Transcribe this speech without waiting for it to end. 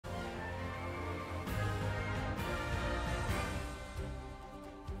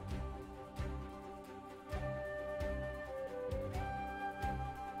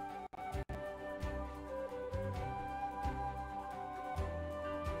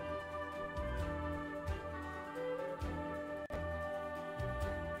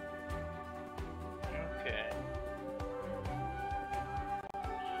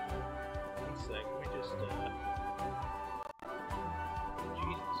just,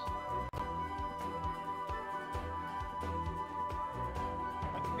 Jesus.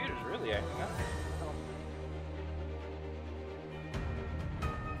 My computer's really acting up.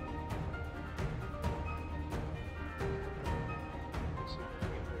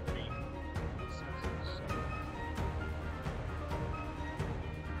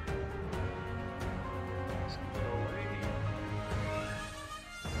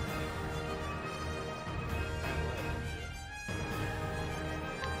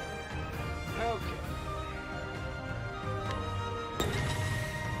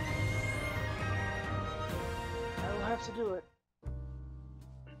 To do it.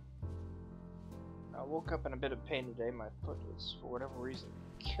 I woke up in a bit of pain today. My foot is, for whatever reason,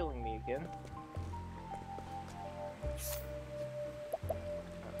 killing me again.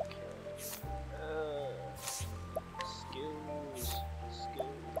 Okay. Skills.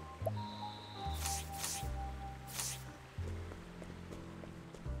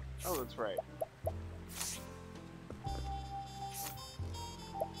 Oh, that's right.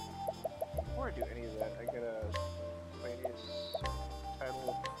 Before I do any of that, I gotta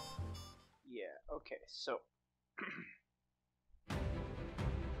title. Yeah, okay, so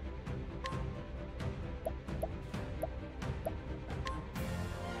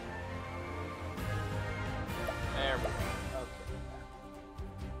there we go. Okay.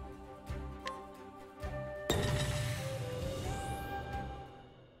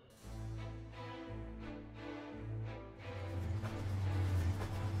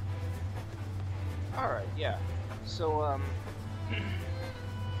 Alright, yeah. So,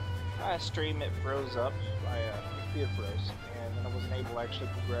 last stream it froze up, my computer froze, and then I wasn't able to actually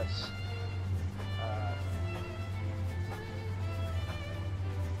progress.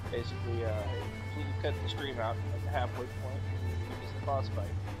 Basically, I completely cut the stream out at the halfway point, and it's the boss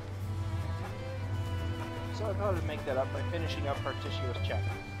fight. So I thought I'd make that up by finishing up Partitio's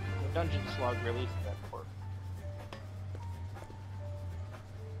chapter. The dungeon slog released that port.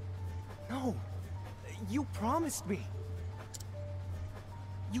 No! You promised me!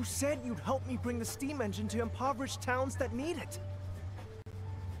 You said you'd help me bring the steam engine to impoverished towns that need it!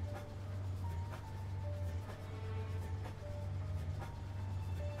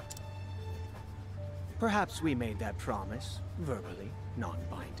 Perhaps we made that promise, verbally,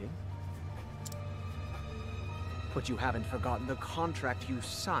 non-binding. But you haven't forgotten the contract you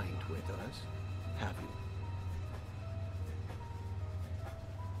signed with us, have you?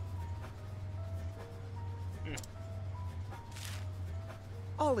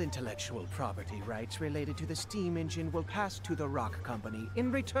 All intellectual property rights related to the steam engine will pass to the Rock Company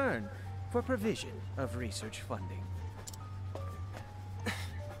in return for provision of research funding.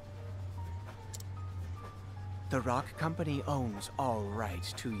 The Rock Company owns all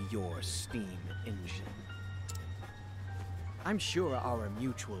rights to your steam engine. I'm sure our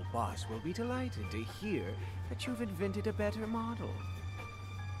mutual boss will be delighted to hear that you've invented a better model.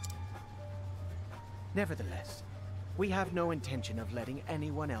 Nevertheless, we have no intention of letting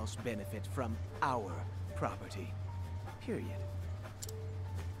anyone else benefit from our property. Period.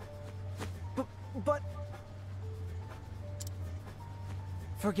 But...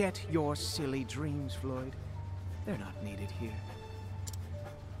 Forget your silly dreams, Floyd. They're not needed here.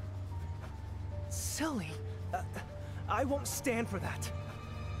 Silly? I won't stand for that.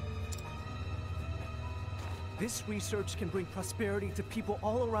 This research can bring prosperity to people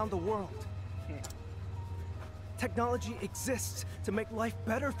all around the world. Technology exists to make life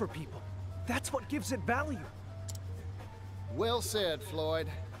better for people. That's what gives it value. Well said, Floyd.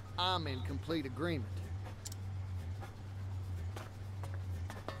 I'm in complete agreement.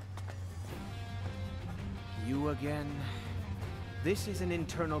 You again? This is an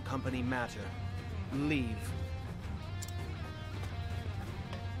internal company matter. Leave.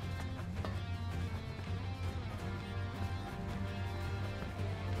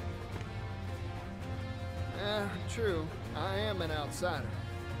 True. I am an outsider.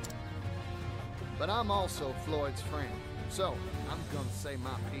 But I'm also Floyd's friend, so I'm gonna say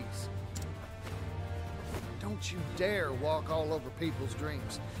my piece. Don't you dare walk all over people's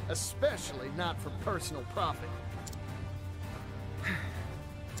dreams, especially not for personal profit.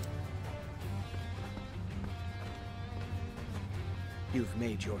 You've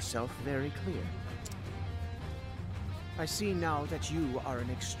made yourself very clear. I see now that you are an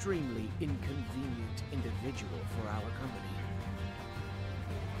extremely inconvenient individual for our company.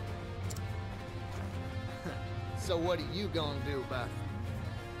 So what are you gonna do about it?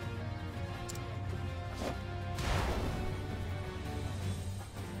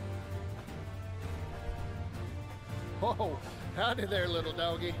 Whoa, howdy there, little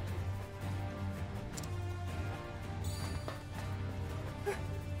doggy.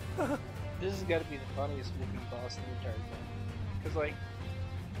 This has got to be the funniest looking boss in the entire game. Because, like,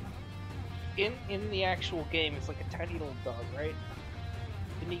 in the actual game, it's like a tiny little dog, right?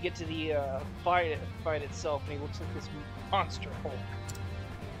 Then you get to the fight itself, and he looks like this monster Hulk.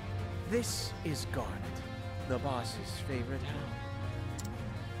 This is Garnet, the boss's favorite hound.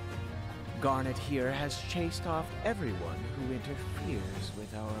 Garnet here has chased off everyone who interferes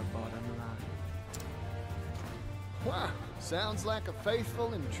with our bottom line. Wow, sounds like a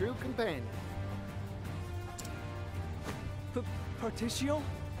faithful and true companion. Particio?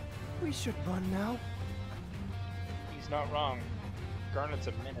 We should run now. He's not wrong. Garnet's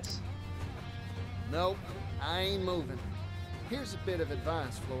a menace. Nope, I ain't moving. Here's a bit of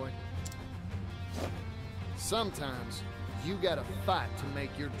advice, Floyd. Sometimes, you gotta fight to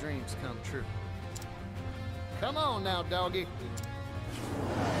make your dreams come true. Come on now, doggy.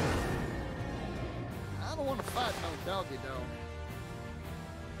 I don't want to fight no doggy dog.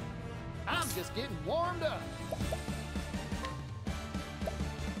 I'm just getting warmed up.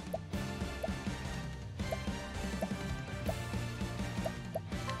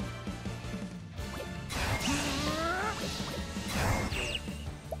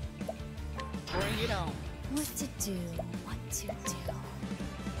 Bring it on. What to do, what to do.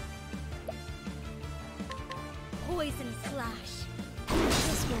 Poison slash.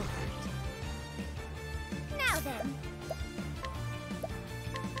 This will hurt. Now then.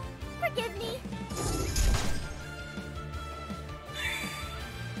 Forgive me.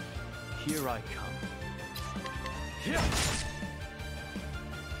 Here I come. Yeah.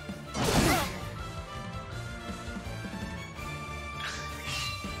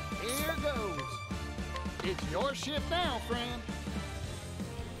 Here goes. It's your ship now, friend.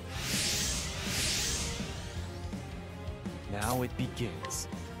 Now it begins.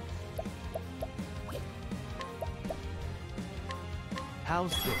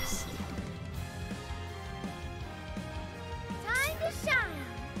 How's this? Time to shine.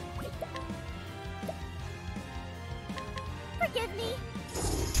 Forgive me.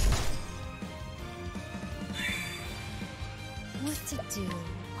 What to do,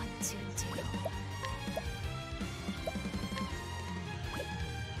 what to do.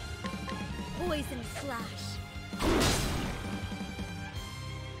 Poison slash.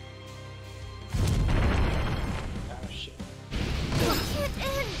 Ah, shit. Get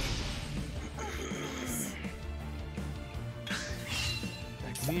in!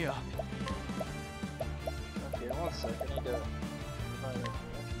 Agnea. Okay, 1 second. I need to find that.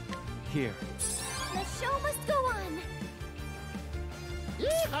 Here. The show must go on!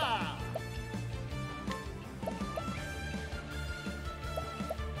 Yeehaw!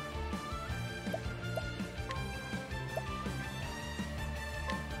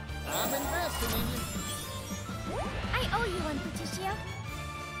 I'm investing in you. I owe you one, Patricio.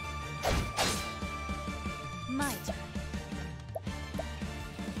 My turn.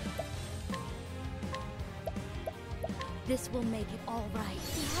 This will make it all right.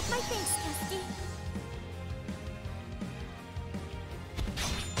 You have my thanks, Kesty.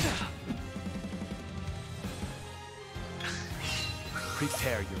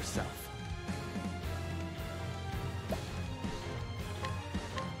 Prepare yourself.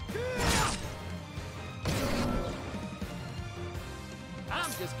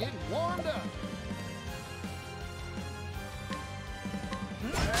 I'm just getting warmed up.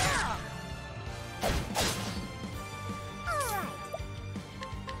 All right.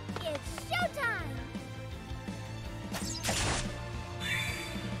 It's showtime!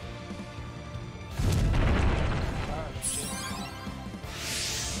 Ah, shit.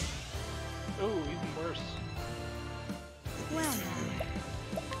 Ooh, even worse. Well now.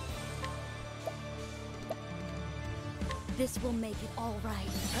 This will make it all right.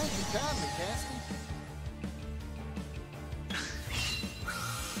 Thank you kindly, Cassie.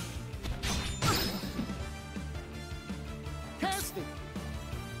 Cassie!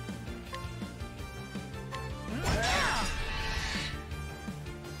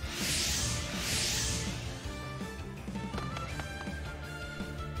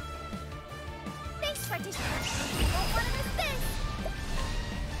 Thanks, Patricio. Won't want to miss this.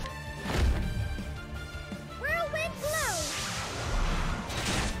 Whirlwind blow.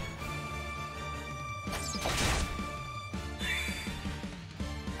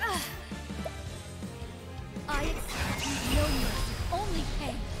 Ugh. I expect no mercy, only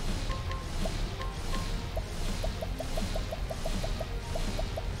pain.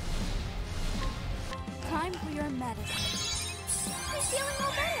 Time for your medicine. I'm feeling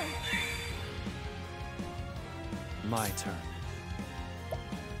all better. My turn.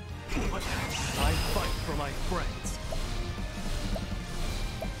 I fight for my friends.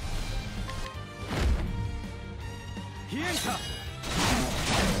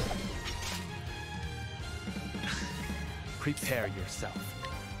 Prepare yourself.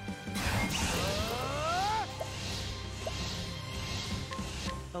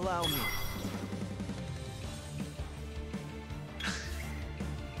 Allow me.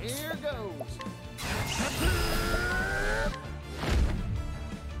 Here goes.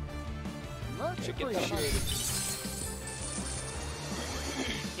 Much Should get that appreciated.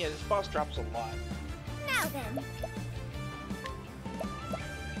 Yeah, this boss drops a lot. Now then.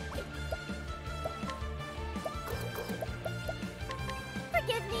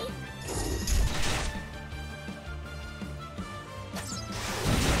 Forgive me.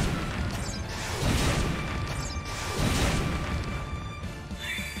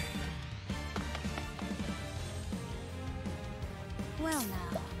 Well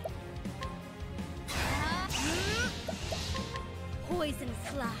now. Poison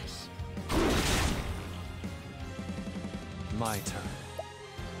slash. My turn.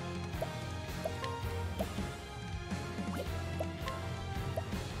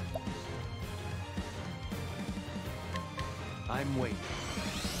 I'm waiting.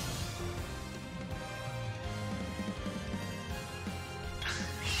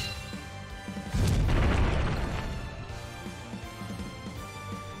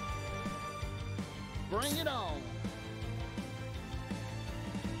 Bring it on.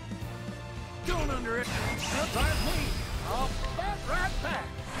 Don't underestimate me. I'll bat right back.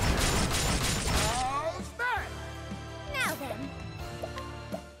 How's that? Now then.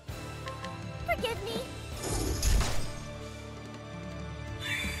 Forgive me.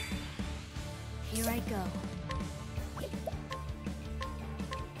 Here I go.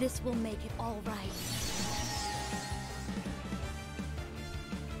 This will make it all right.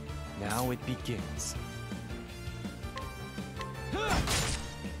 Now it begins.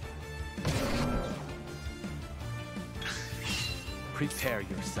 Prepare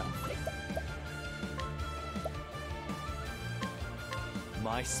yourself.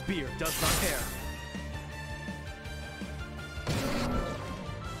 My spear does not err.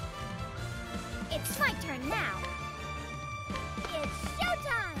 It's my turn now. It's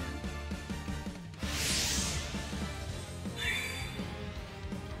showtime!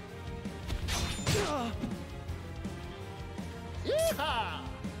 Yeehaw!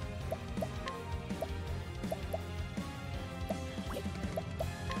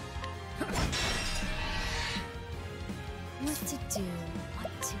 What to do,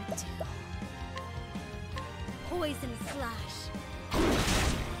 what to do. Poison slash.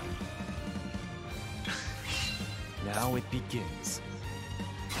 Now it begins.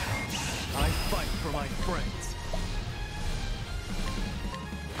 I fight for my friends.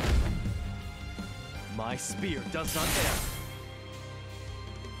 My spear does not err.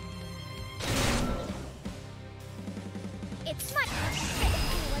 It's my turn to do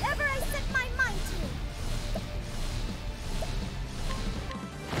whatever I set my mind to.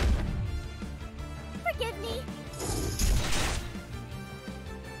 Forgive me.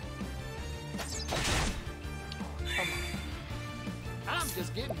 I'm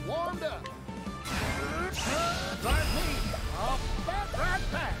just getting warmed up. Like me, I'll bat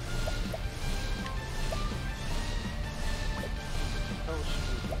right back. Oh,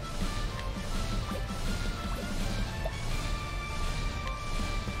 shoot.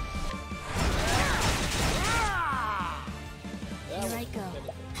 Here I go.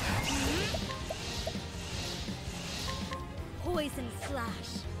 Poison slash.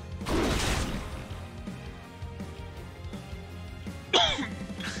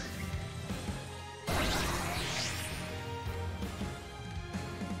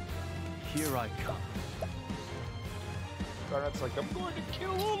 Here I come. Garnet's like, I'm going to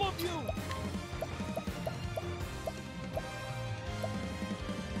kill all of you!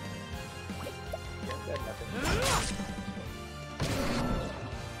 Yeah, that happened.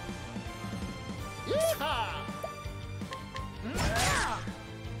 Yeehaw!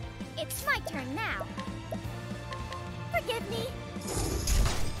 It's my turn now. Forgive me.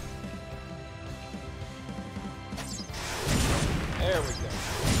 There we go.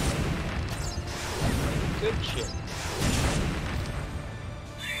 Good shit.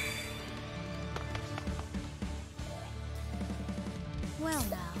 Well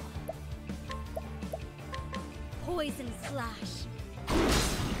now. Poison slash.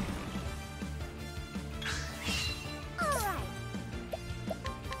 All right.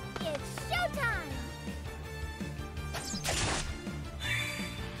 It's showtime.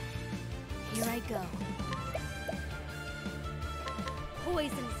 Here I go.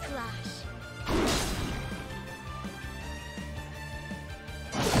 Poison slash.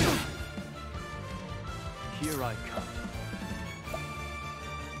 Here I come.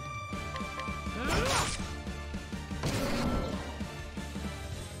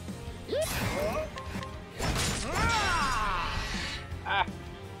 Ah!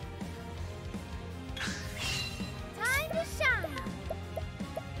 Time to shine.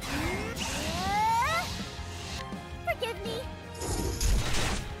 Forgive me.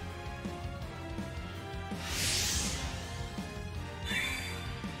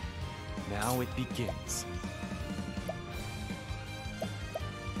 Now it begins.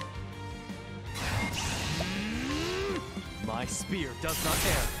 My spear does not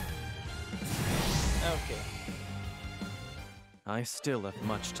err. Okay. I still have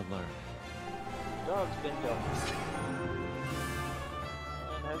much to learn. Dog's been done.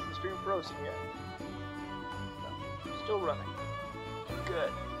 And hasn't the stream frozen yet. No, still running.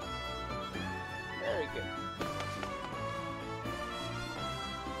 Good. Very good.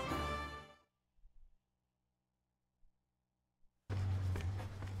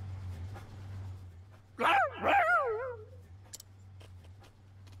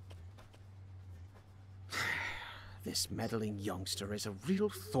 This meddling youngster is a real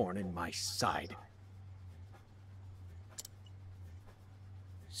thorn in my side.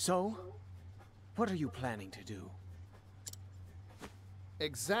 So, what are you planning to do?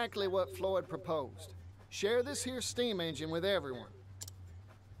 Exactly what Floyd proposed. Share this here steam engine with everyone.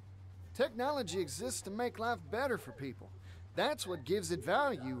 Technology exists to make life better for people. That's what gives it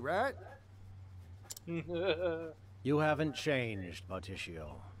value, right? You haven't changed, Bautista.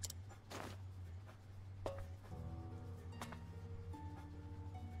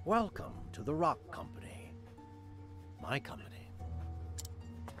 Welcome to the Rock Company. My company.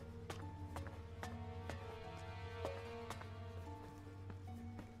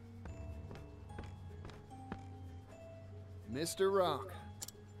 Mr. Rock.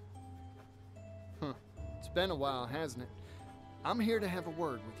 Huh. It's been a while, hasn't it? I'm here to have a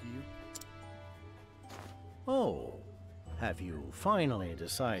word with you. Oh, have you finally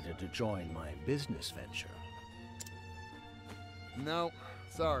decided to join my business venture? No,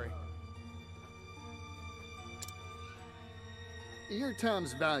 sorry. Your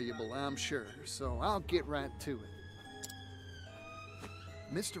time's valuable, I'm sure, so I'll get right to it.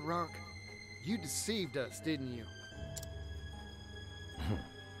 Mr. Rock, you deceived us, didn't you?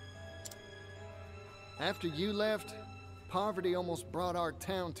 After you left, poverty almost brought our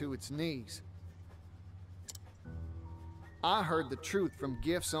town to its knees. I heard the truth from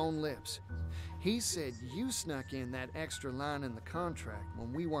Gift's own lips. He said you snuck in that extra line in the contract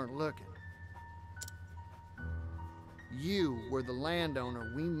when we weren't looking. You were the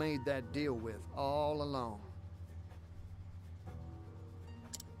landowner we made that deal with all along.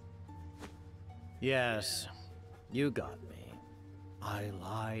 Yes, you got me. I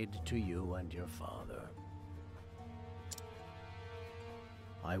lied to you and your father.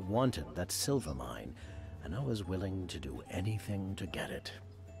 I wanted that silver mine, and I was willing to do anything to get it.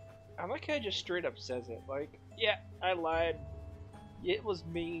 I like how he just straight up says it. Like, yeah, I lied. It was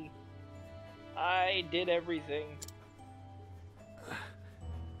me. I did everything.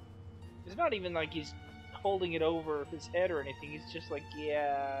 It's not even like he's holding it over his head or anything. He's just like,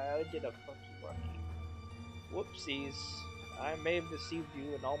 yeah, I did a fucky-wucky. Whoopsies. I may have deceived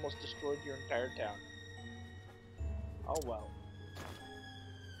you and almost destroyed your entire town. Oh well.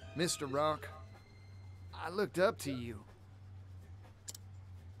 Mr. Rock, I looked up to you.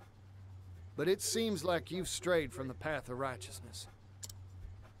 But it seems like you've strayed from the path of righteousness.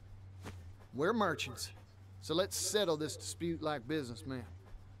 We're merchants, so let's settle this dispute like businessmen,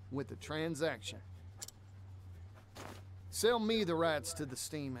 with a transaction. Sell me the rights to the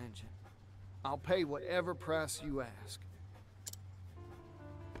steam engine. I'll pay whatever price you ask.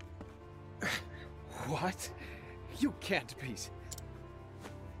 What? You can't be...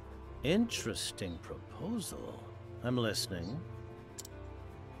 Interesting proposal. I'm listening.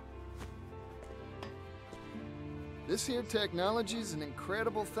 This here technology's an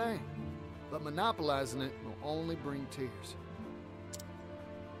incredible thing, but monopolizing it will only bring tears.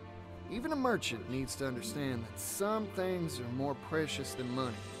 Even a merchant needs to understand that some things are more precious than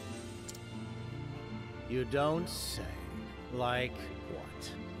money. You don't say. Like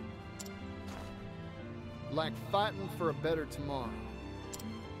what? Like fighting for a better tomorrow.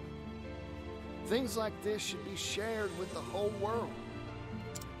 Things like this should be shared with the whole world.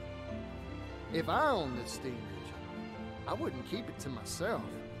 If I owned this steam engine, I wouldn't keep it to myself,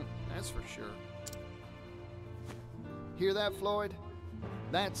 that's for sure. Hear that, Floyd?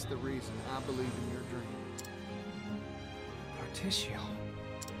 That's the reason I believe in your dream. Bautista.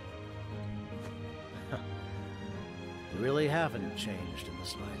 You really haven't changed in the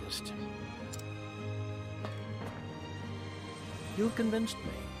slightest. You've convinced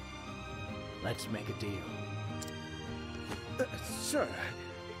me. Let's make a deal. Sir,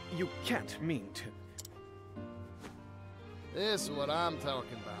 you can't mean to. This is what I'm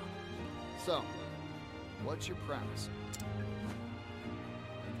talking about. So, what's your price?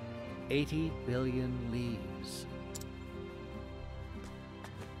 80 billion leaves.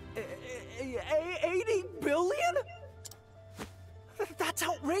 80 billion? That's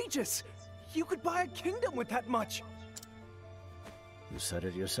outrageous! You could buy a kingdom with that much! You said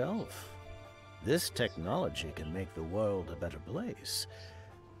it yourself. This technology can make the world a better place.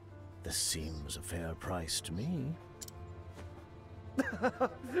 This seems a fair price to me.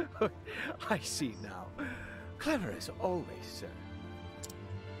 I see now. Clever as always, sir.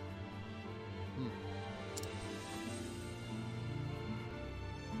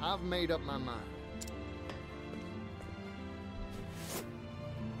 I've made up my mind.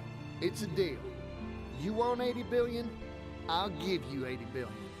 It's a deal. You want 80 billion? I'll give you 80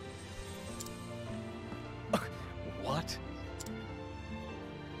 billion. What?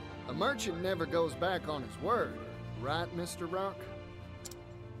 A merchant never goes back on his word, right, Mr. Rock?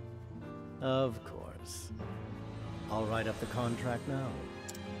 Of course. I'll write up the contract now.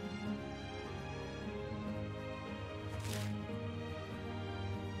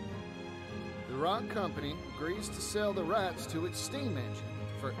 The Rock Company agrees to sell the rights to its steam engine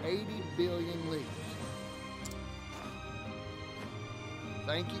for 80 billion leaves.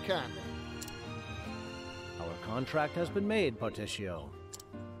 Thank you kindly. Our contract has been made, Particio.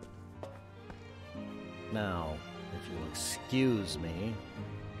 Now, if you'll excuse me,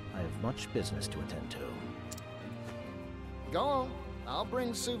 I have much business to attend to. Go on. I'll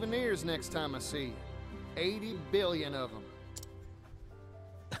bring souvenirs next time I see you. 80 billion of them.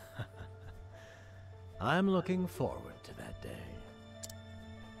 I'm looking forward to that day.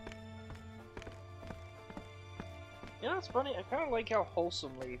 You know, it's funny. I kind of like how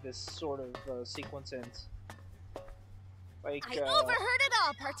wholesomely this sort of sequence ends. Like, I overheard it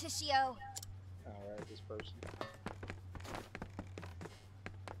all, Particio. Alright, this person.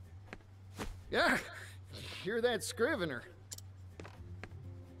 Yeah, hear that scrivener.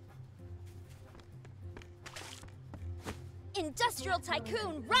 Industrial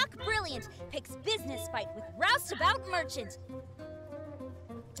tycoon Rock Brilliant picks business fight with roustabout merchant.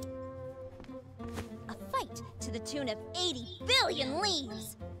 A fight to the tune of 80 billion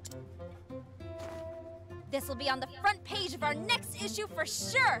leaves. This will be on the front page of our next issue for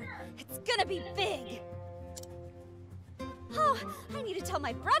sure. It's gonna be big. Oh, I need to tell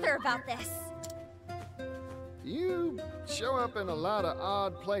my brother about this. You show up in a lot of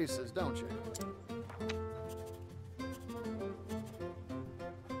odd places, don't you?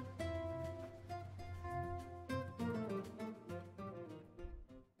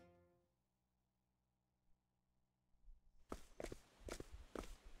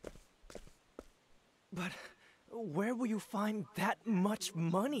 But where will you find that much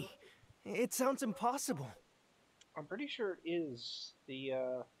money? It sounds impossible. I'm pretty sure it is.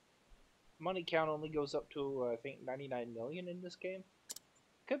 The money count only goes up to, I think, 99 million in this game.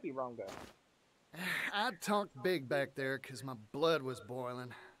 Could be wrong, though. I talked big back there because my blood was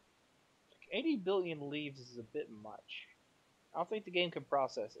boiling. 80 billion leaves is a bit much. I don't think the game can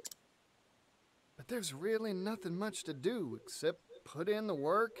process it. But there's really nothing much to do except put in the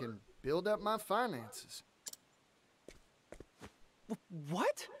work and build up my finances.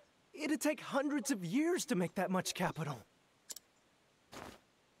 What? It'd take hundreds of years to make that much capital.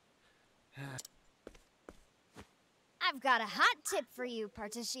 I've got a hot tip for you,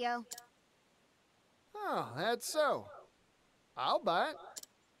 Particio. Oh, that's so. I'll buy it.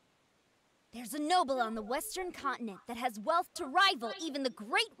 There's a noble on the western continent that has wealth to rival even the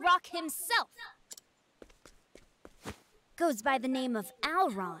Great Rock himself. Goes by the name of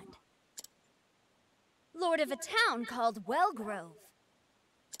Alrond. Lord of a town called Wellgrove.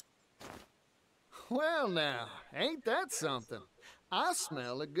 Well now, ain't that something? I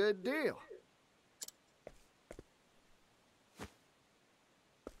smell a good deal.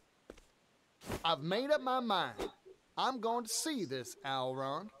 I've made up my mind. I'm going to see this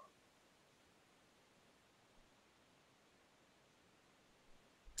Alrond.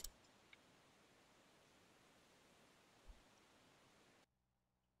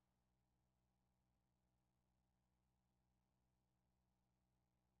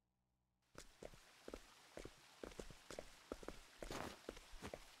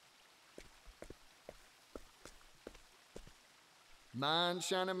 Mind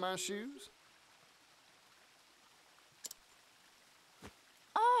shining my shoes?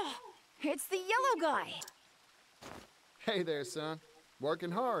 Oh, it's the yellow guy. Hey there, son. Working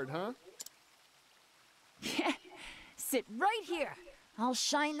hard, huh? Sit right here. I'll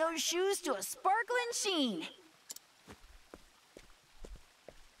shine those shoes to a sparkling sheen.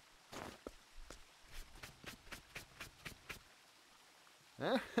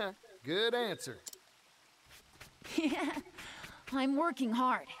 Good answer. Yeah, I'm working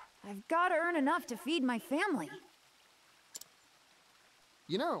hard. I've got to earn enough to feed my family.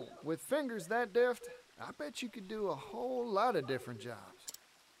 You know, with fingers that deft, I bet you could do a whole lot of different jobs.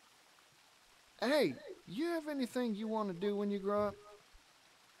 Hey, you have anything you want to do when you grow up?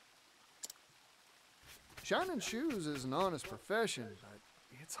 Shining shoes is an honest profession, but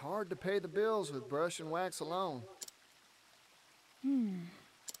it's hard to pay the bills with brush and wax alone.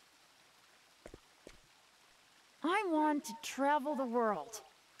 I want to travel the world.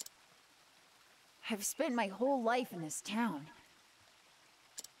 I've spent my whole life in this town.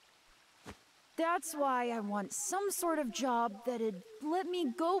 That's why I want some sort of job that'd let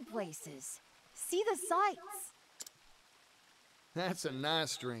me go places, see the sights. That's a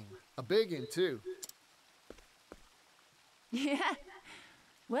nice dream. A big one, too. Yeah.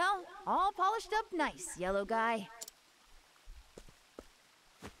 Well, all polished up nice, yellow guy.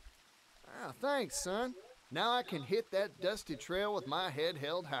 Ah, thanks, son. Now I can hit that dusty trail with my head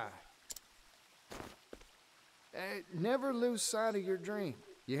held high. Never lose sight of your dream.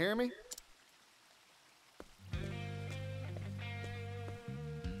 You hear me?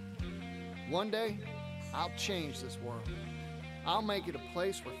 One day, I'll change this world. I'll make it a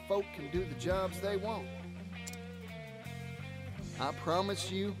place where folk can do the jobs they want. I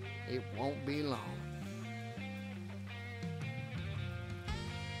promise you, it won't be long.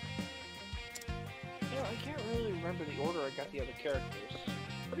 You know, I can't really remember the order I got the other characters.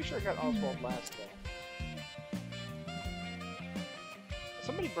 Pretty sure I got Oswald last though.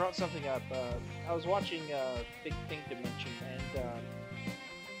 Somebody brought something up. I was watching Big Thing Dimension, and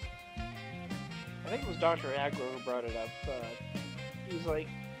I think it was Dr. Aggro who brought it up. He was like,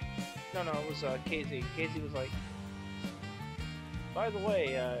 no, it was Casey. Casey was like, by the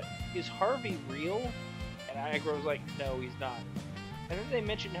way, is Harvey real? And Aggro was like, no, he's not. And then they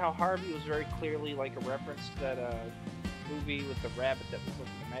mentioned how Harvey was very clearly like a reference to that movie with the rabbit that was like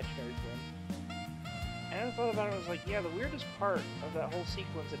an imaginary friend. And I thought about it, I was like, yeah, the weirdest part of that whole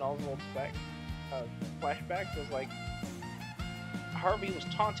sequence in Oswald's flashback was like, Harvey was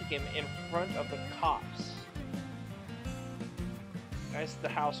taunting him in front of the cops as the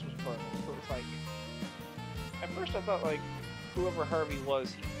house was burning. So it was like, at first I thought like, whoever Harvey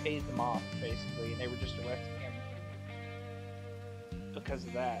was, he paid them off, basically, and they were just arresting him because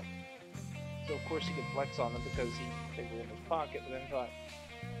of that. So of course he could flex on them because they were in his pocket, but then I thought,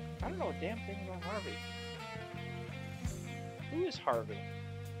 I don't know a damn thing about Harvey. Who is Harvey?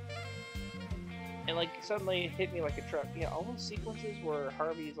 And like, suddenly it hit me like a truck. Yeah, all those sequences where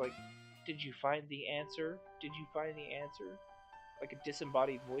Harvey's like, did you find the answer? Did you find the answer? Like a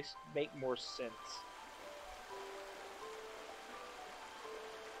disembodied voice, make more sense.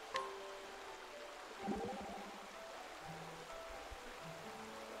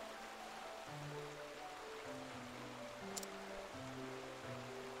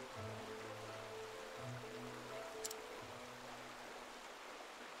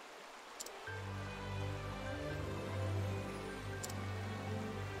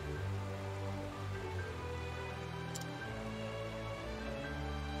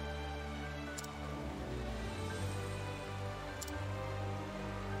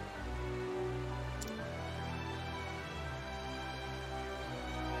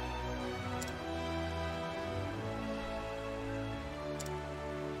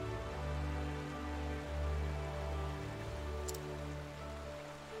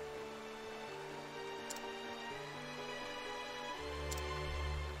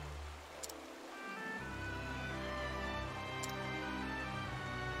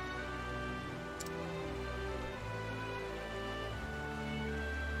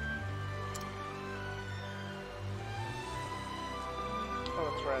 Oh,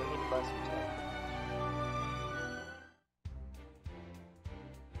 that's right, I need to buy some tech.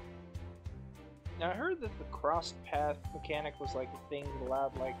 Now, I heard that the cross-path mechanic was like a thing that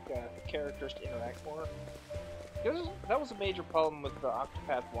allowed like the characters to interact more. That was a major problem with the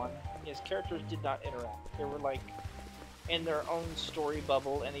Octopath 1. His characters did not interact. They were like in their own story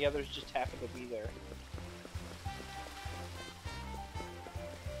bubble, and the others just happened to be there.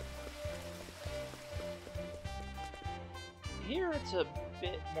 Here it's a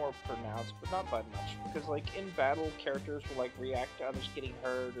bit more pronounced, but not by much, because like in battle, characters will like react to others getting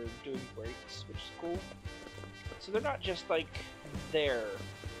hurt or doing breaks, which is cool. So they're not just like there.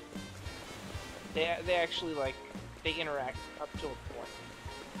 They actually like they interact up to a point.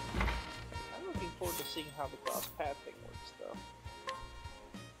 I'm looking forward to seeing how the cross-path thing works, though.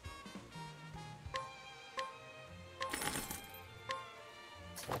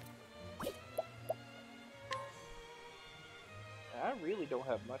 I really don't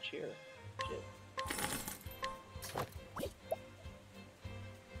have much here. Shit.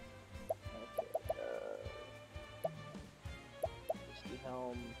 Misty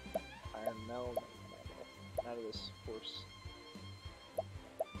Helm, Iron Meld, none of this, of course.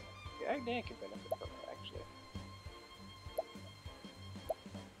 Yeah, Agnea can benefit from it, actually.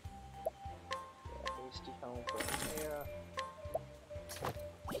 Yeah, Misty Helm for Agnea.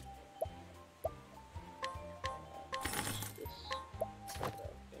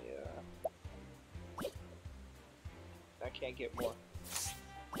 I can't get more.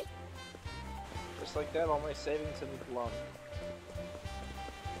 Just like that, all my savings have been blown.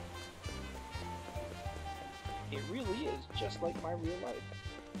 It really is just like my real life.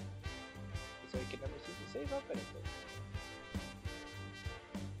 Because I can never seem to save up anything.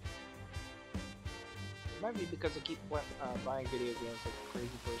 It might be because I keep buying video games like a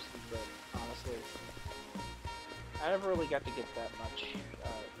crazy person, but honestly, I never really got to get that much in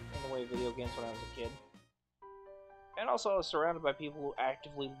the way of video games when I was a kid. And also, I was surrounded by people who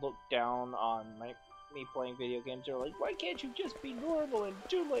actively look down on me playing video games. They're like, why can't you just be normal and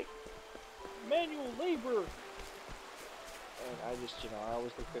do, like, manual labor? And I just, you know, I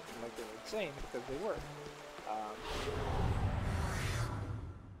always looked at them like they were insane, because they were.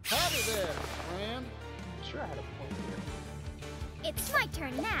 Howdy there, friend. Sure, I had a point here. It's my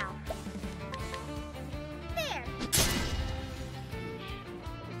turn now. There. I didn't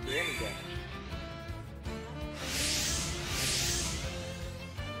do any damage.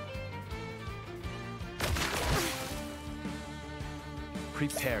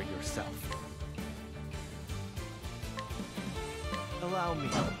 Prepare yourself. Allow me.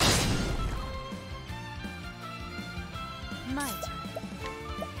 My turn.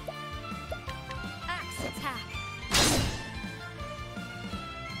 Axe attack.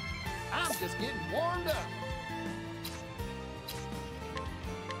 I'm just getting warmed up.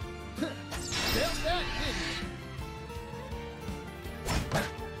 Felt that, didn't you?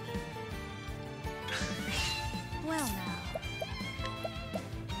 Well now.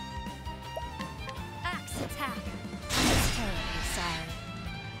 Axe attack. I'm terribly sorry.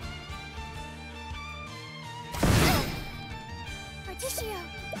 Particio.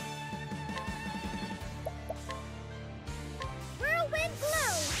 Whirlwind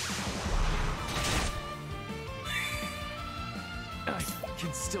blow. I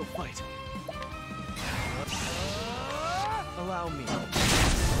can still fight. Allow me. I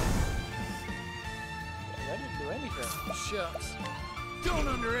didn't do anything. Shucks. Don't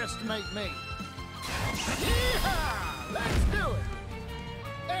underestimate me. Yeehaw! Let's do it!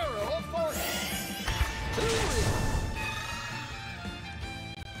 Arrow of fortune. Do it!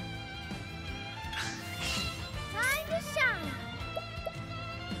 Time to shine.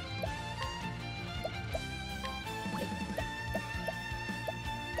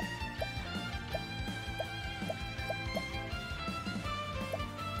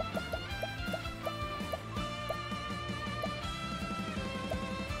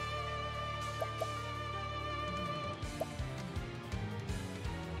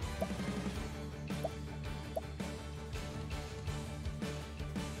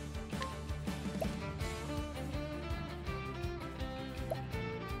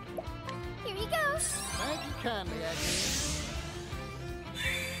 Here you go. Thank you kindly, Agnea.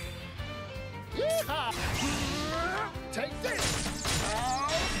 Yeehaw! Take this!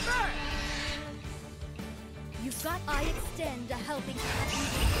 All right! You've got I extend a helping hand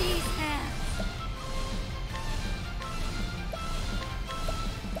with these hands.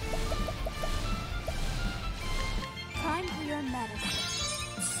 Time for your medicine.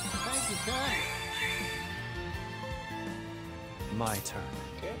 Thank you kindly. My turn.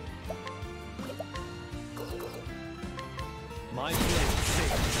 Okay. My blade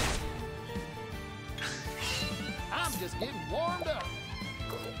saves. I'm just getting warmed up.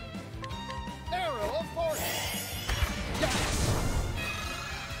 Arrow of fortune. Got it.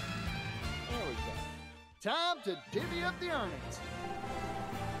 There we go. Time to divvy up the earnings.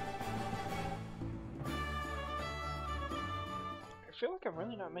 I feel like I'm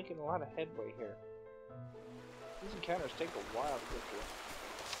really not making a lot of headway here. These encounters take a while to get through.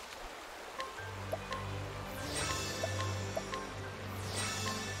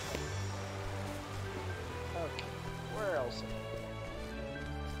 Okay, where else?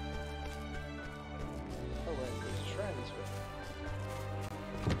 Oh wait, there's a shrine this way.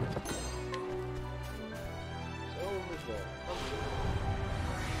 It's over there. Okay.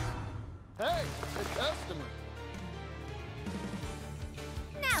 Hey, it's customer.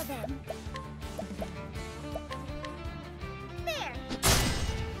 Now then. There.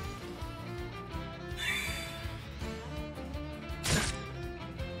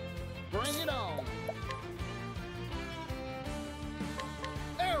 Bring it on.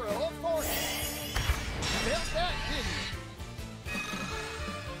 Arrow of fortune. Felt that, didn't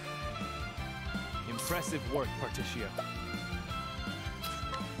you? Impressive work, Partitia.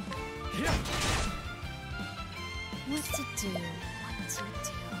 What to do? What to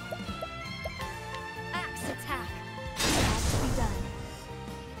do? Axe attack. Has to be done.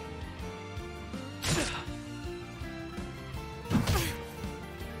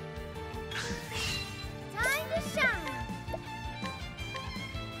 Time to shine.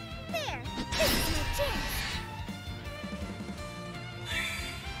 There. This is my chance.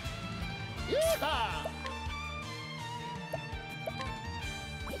 Yeehaw!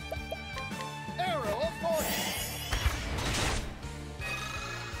 Arrow of fortune.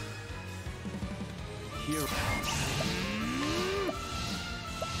 Here.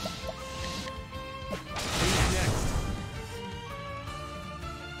 Who's next?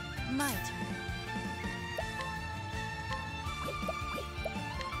 My turn.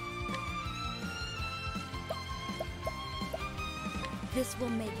 This will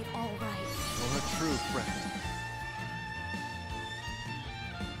make it all right. For a true friend.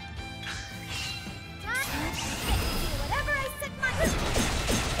 Time to do whatever I set my...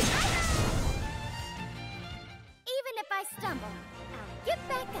 Even if I stumble, I'll get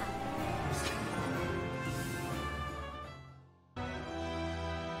back up.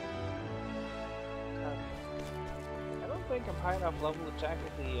 I don't think I'm high enough level to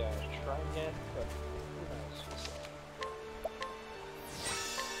tackle the shrine yet, but who knows?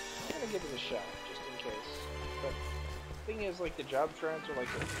 I'm gonna give it a shot, just in case. But the thing is, like, the job shrines are like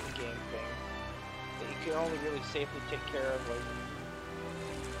an in-game thing that you can only really safely take care of, like,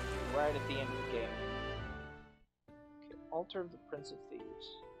 right at the end of the game. Okay, Altar of the Prince of Thieves.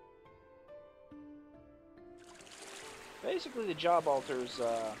 Basically, the job altars,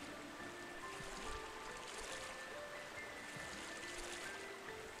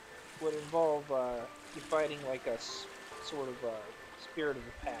 would involve you fighting like a sort of spirit of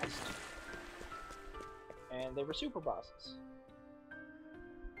the past, and they were super bosses.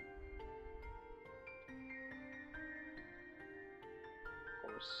 Of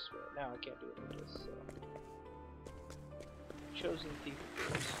course, right now I can't do it like this. So. Chosen Thief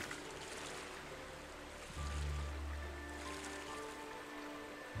appears.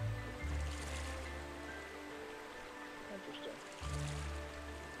 Interesting.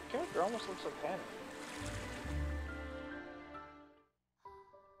 The character almost looks like Hannah.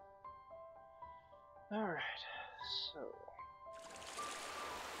 Alright, so...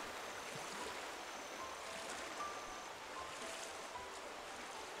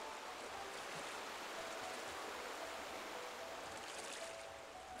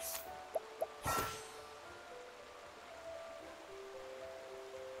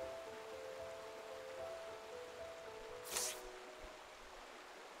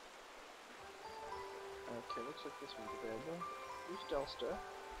 Okay, looks like this one's available. Boost Delsta.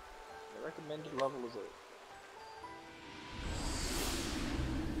 The recommended level is 8.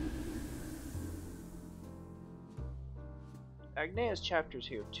 Agnea's chapter's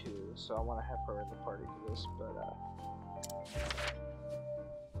here too, so I want to have her in the party for this, but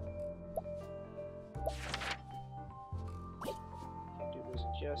can't do this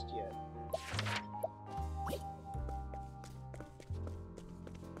just yet.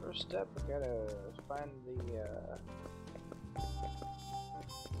 First step, I gotta find the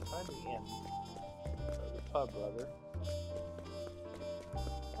inn. Or the pub, rather.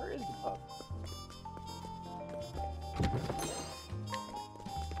 Where is the pub?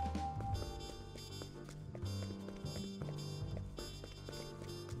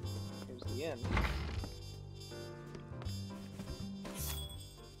 Here's the inn.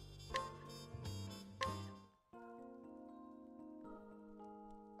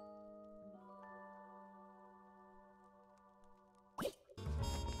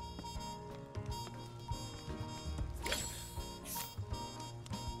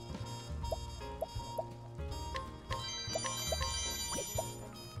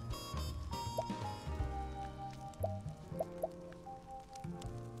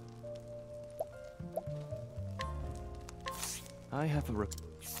 I have a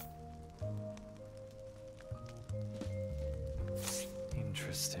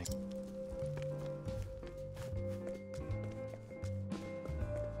Interesting.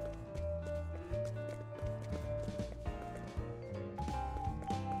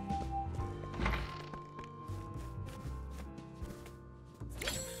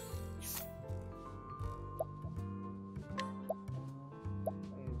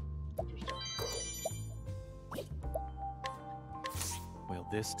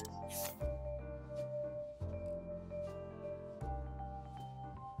 this...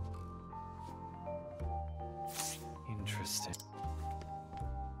 Interesting.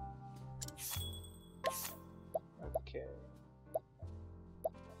 Okay.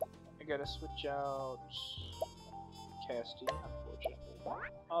 I gotta switch out Casty, unfortunately.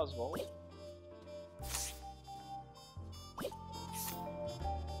 Oswald.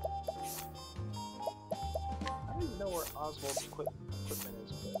 I don't even know where Oswald's equipment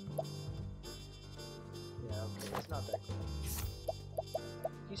is, but... Yeah, okay, it's not that cool.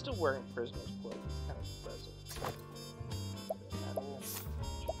 He's still wearing prisoner's clothes. It's kind of impressive. Medal,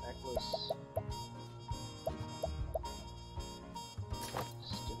 necklace,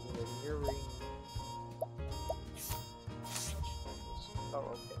 stimulating earring. Oh,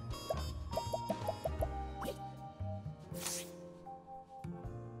 okay.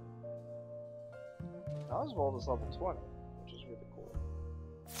 Oswald is level 20, which is really cool.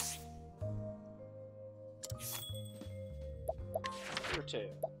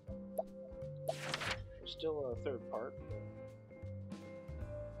 Tail. There's still a third part.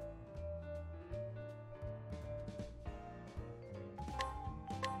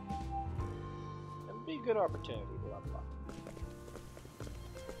 It'll be a good opportunity to level up.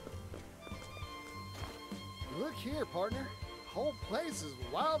 Look here, partner. Whole place is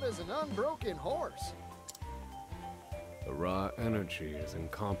wild as an unbroken horse. The raw energy is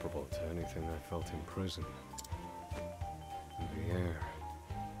incomparable to anything I felt in prison. And the air,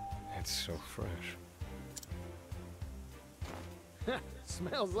 it's so fresh.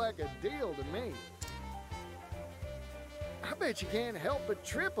 Smells like a deal to me. I bet you can't help but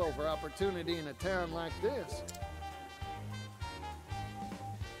trip over opportunity in a town like this.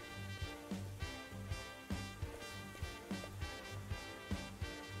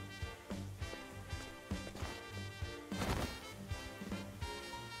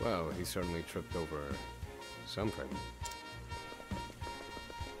 Well, he certainly tripped over something.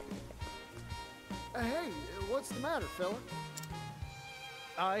 Hey, what's the matter, fella?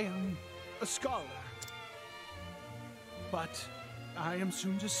 I am a scholar. But I am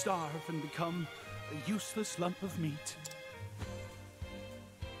soon to starve and become a useless lump of meat.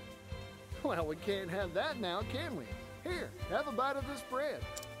 Well, we can't have that now, can we? Here, have a bite of this bread.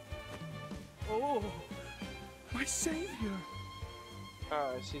 Oh, my savior.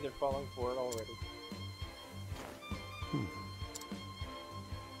 Ah, I see they're falling for it already.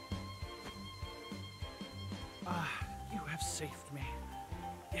 Ah, you have saved me.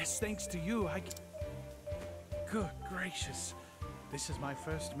 Yes, thanks to you, Good gracious. This is my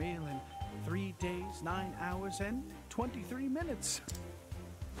first meal in 3 days, 9 hours, and 23 minutes.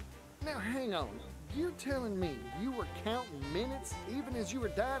 Now, hang on. You're telling me you were counting minutes even as you were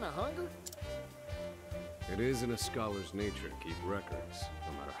dying of hunger? It is in a scholar's nature to keep records,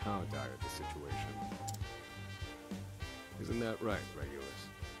 no matter how dire the situation. Isn't that right, Regulus?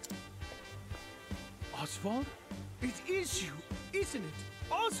 Oswald? It is you, isn't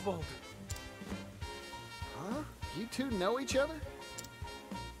it? Oswald! Huh? You two know each other?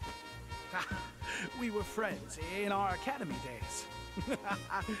 We were friends in our academy days.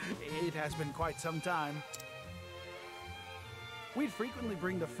 It has been quite some time. We'd frequently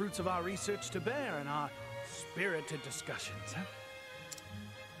bring the fruits of our research to bear in our spirited discussions. Huh?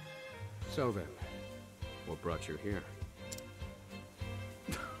 So then, what brought you here?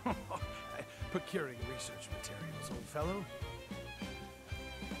 Procuring research materials, old fellow.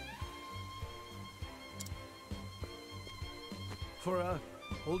 For a,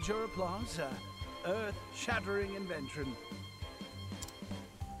 hold your applause, earth-shattering invention.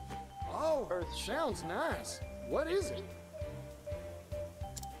 Oh, sounds nice. What is it?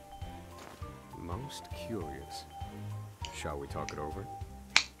 Most curious. Shall we talk it over?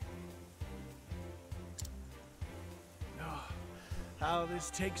 Oh, how this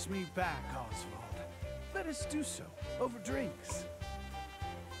takes me back, Oswald. Let us do so, over drinks.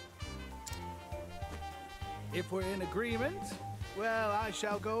 If we're in agreement, well, I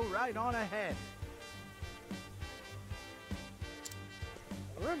shall go right on ahead.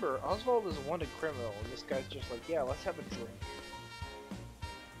 Remember, Oswald is a wanted criminal, and this guy's just like, yeah, let's have a drink.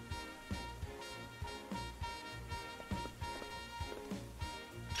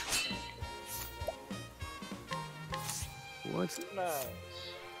 What's Nice.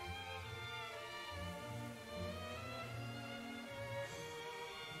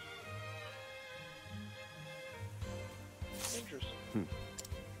 Interesting.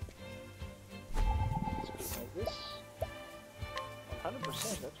 Let's go like this.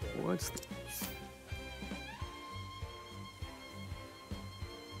 100%, that's right. What's the...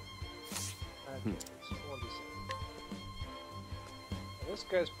 Okay, let's go on this side. Now this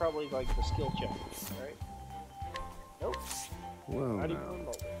guy's probably like the skill check, right? Nope. Well, Not even now.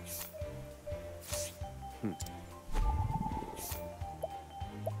 remotely.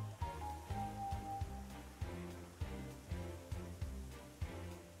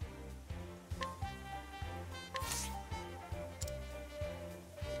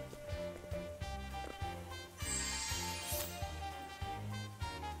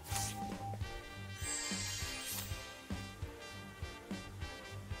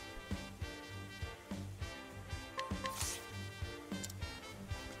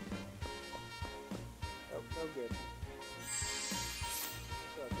 Oh, no good.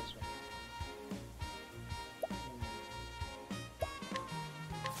 Go with this one.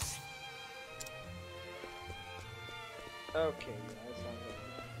 Okay, yeah, that's not good.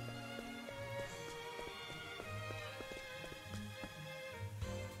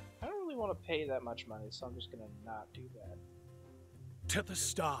 I don't really want to pay that much money, so I'm just gonna not do that. To the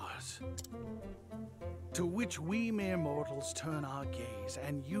stars, to which we mere mortals turn our gaze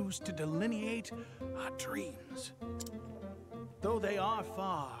and use to delineate our dreams. Though they are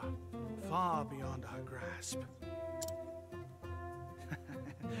far, far beyond our grasp.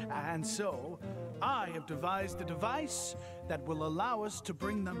 And so, I have devised a device that will allow us to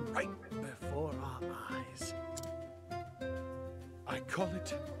bring them right before our eyes. I call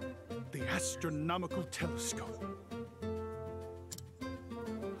it the Astronomical Telescope.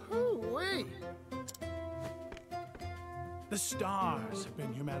 Hoo-wee! The stars have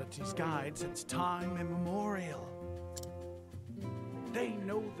been humanity's guide since time immemorial. They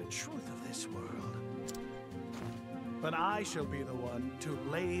know the truth of this world. But I shall be the one to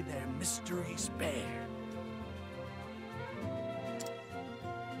lay their mysteries bare.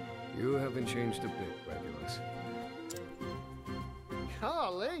 You haven't changed a bit, Regulus.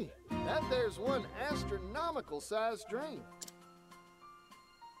 Golly, that there's one astronomical-sized dream.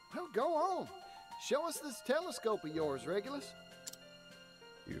 Well, go on. Show us this telescope of yours, Regulus.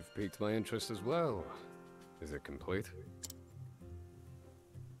 You've piqued my interest as well. Is it complete?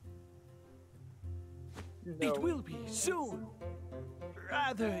 No. It will be soon.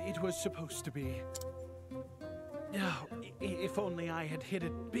 Rather, it was supposed to be. Oh, if only I had hit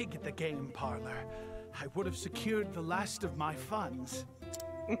it big at the game parlor, I would have secured the last of my funds.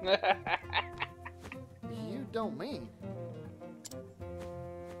 You don't mean.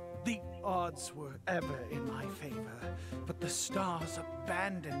 The odds were ever in my favor, but the stars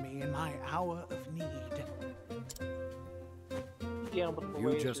abandoned me in my hour of need. Gambled You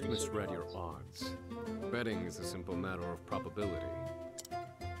away just through misread certain your odds. odds. Betting is a simple matter of probability.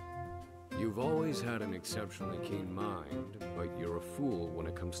 You've always had an exceptionally keen mind, but you're a fool when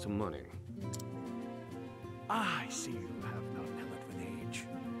it comes to money. I see you have not mellowed with age.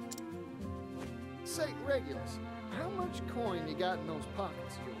 Say, Regulus, how much coin you got in those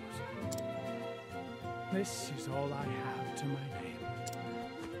pockets of yours? This is all I have to my name.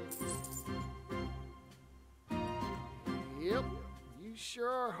 Yep, you sure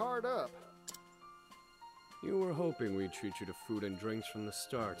are hard up. You were hoping we'd treat you to food and drinks from the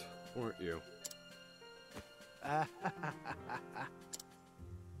start, weren't you?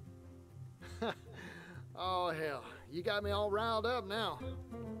 Oh, hell, you got me all riled up now.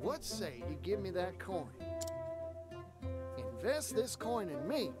 What say you give me that coin? Invest this coin in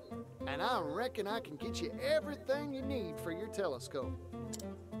me, and I reckon I can get you everything you need for your telescope.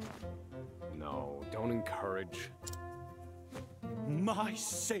 No, don't encourage. My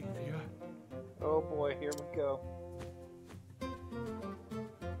savior. Oh boy, here we go.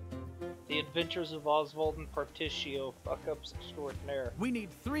 The Adventures of Oswald and Particio, fuck-ups extraordinaire. We need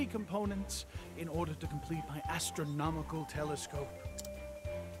 3 components in order to complete my astronomical telescope.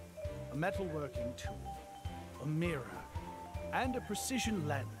 A metalworking tool, a mirror, and a precision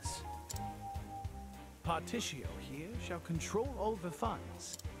lens. Particio here shall control all the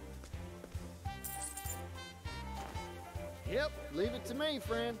funds. Yep, leave it to me,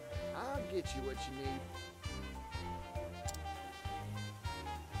 friend. I'll get you what you need.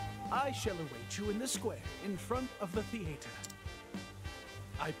 I shall await you in the square in front of the theater.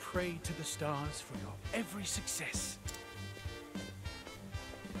 I pray to the stars for your every success.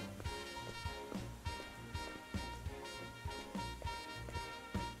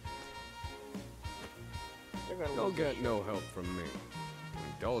 You'll get no help from me.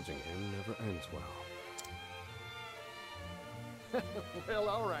 Indulging him never ends well. Well,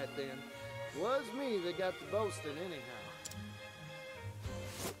 all right then. Was me that got the boasting anyhow.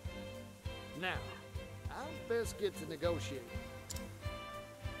 Now, I'd best get to negotiating.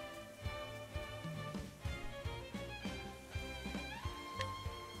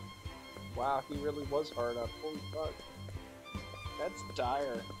 Wow, he really was hard up. Holy fuck. That's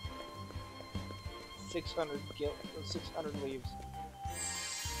dire. 600 leaves.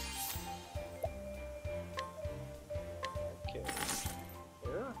 Okay.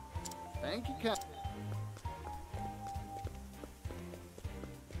 There. Thank you, Captain.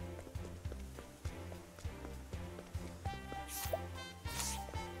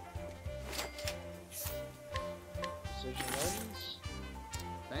 Precision lens.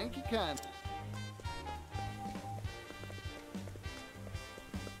 Thank you, kindly.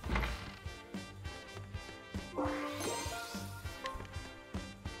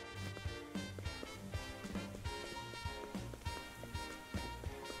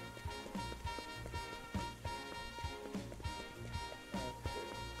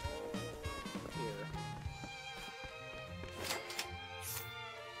 Here.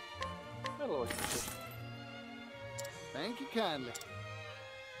 Metal precision. Thank you kindly.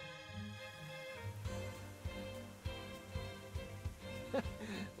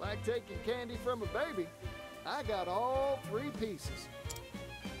 Like taking candy from a baby. I got all 3 pieces.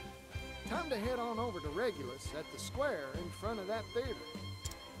 Time to head on over to Regulus at the square in front of that theater.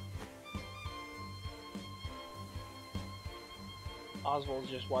 Oswald's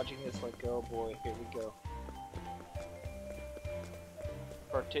just watching this like, oh boy, here we go.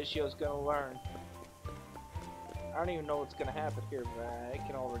 Particcio's gonna learn. I don't even know what's gonna happen here, but I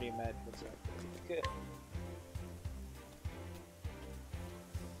can already imagine what's happening. Good.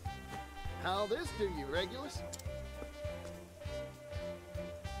 How'll this do you, Regulus?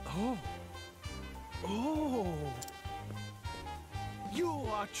 Oh. Oh. You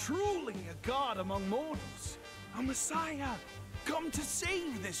are truly a god among mortals. A messiah, come to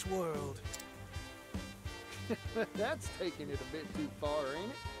save this world. That's taking it a bit too far, ain't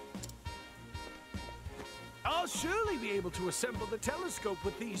it? I'll surely be able to assemble the telescope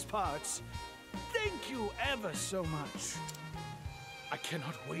with these parts. Thank you ever so much. I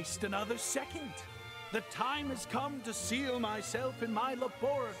cannot waste another second. The time has come to seal myself in my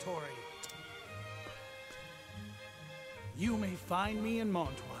laboratory. You may find me in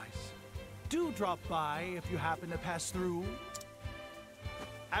Montwise. Do drop by if you happen to pass through.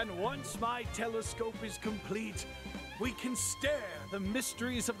 And once my telescope is complete, we can stare the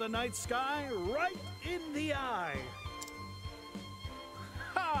mysteries of the night sky right in the eye.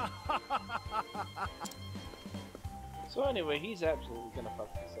 So anyway, he's absolutely gonna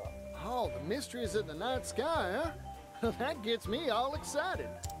fuck this up. Oh, the mysteries of the night sky, huh? That gets me all excited.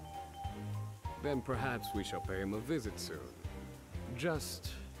 Then perhaps we shall pay him a visit soon.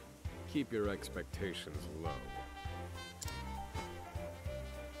 Just keep your expectations low.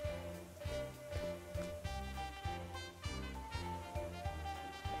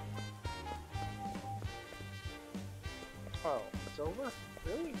 Oh, it's over?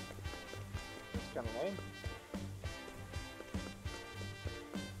 Really? That's kind of lame.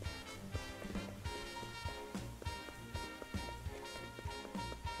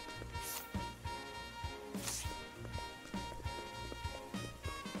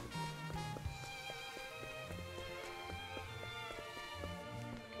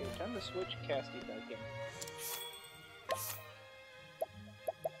 Okay, time to switch Casty back in.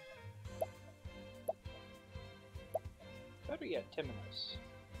 Better yet, Timonos.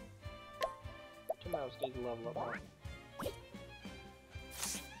 Timonos needs to level up more.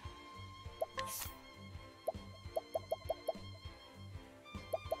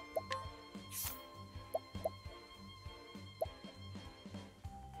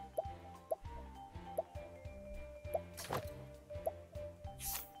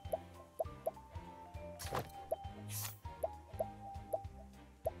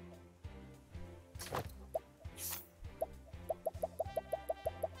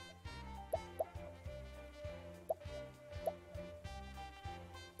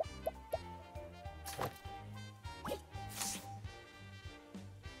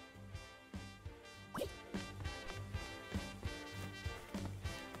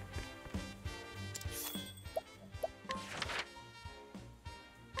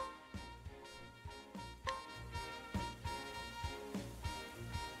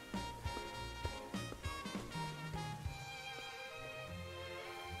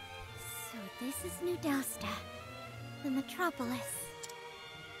 So this is New Dosta, the metropolis.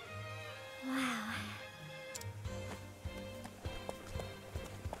 Wow.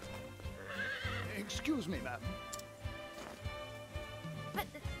 Excuse me, madam. My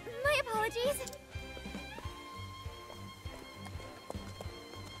apologies.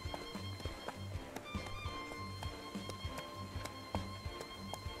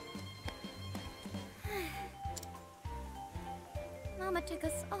 Mama took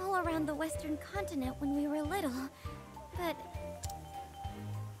us all around the Western continent when we were little, but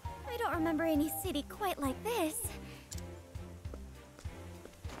don't remember any city quite like this.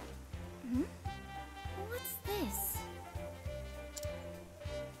 Hmm? What's this?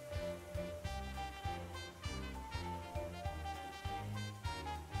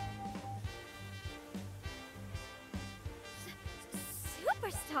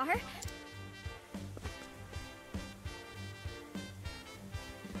 Superstar?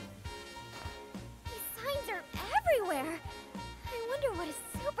 These signs are everywhere. I wonder what a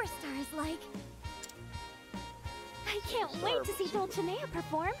superstar is like. I can't wait to see Dulcinea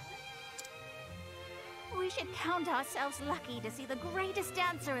perform. We should count ourselves lucky to see the greatest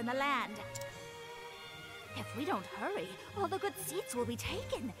dancer in the land. If we don't hurry, all the good seats will be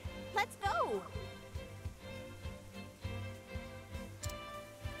taken. Let's go!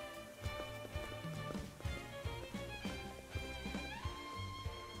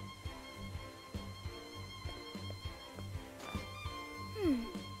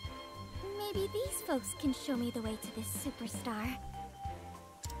 Maybe these folks can show me the way to this superstar.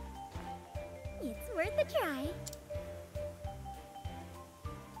 It's worth a try.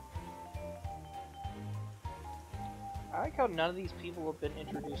 I like how none of these people have been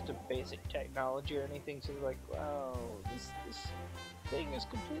introduced to basic technology or anything, so they're like, wow, this thing is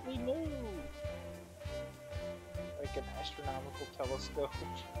completely new. Like an astronomical telescope.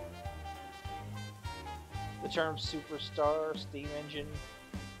 The term superstar, steam engine.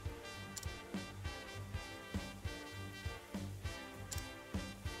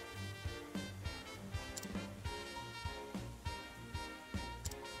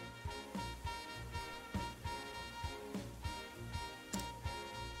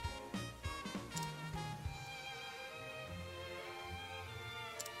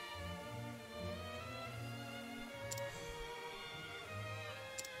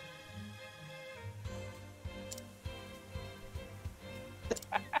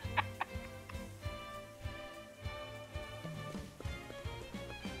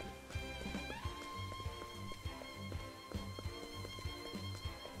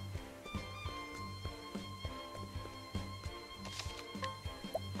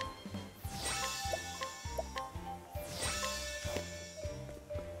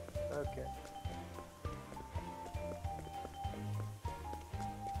 Okay.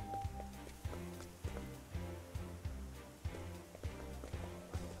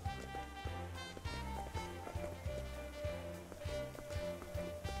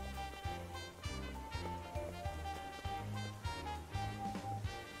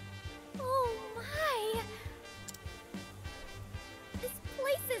 Oh my! This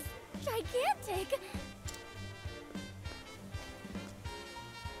place is gigantic!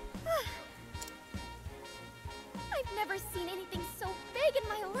 I've never seen anything so big in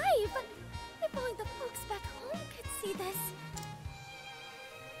my life! If only the folks back home could see this.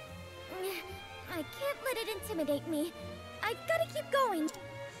 I can't let it intimidate me. I've gotta keep going.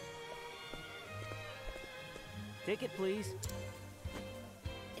 Ticket, please.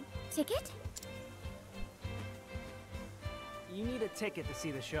 Ticket? You need a ticket to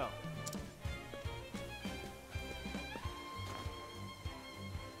see the show.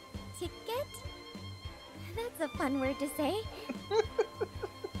 Ticket? That's a fun word to say.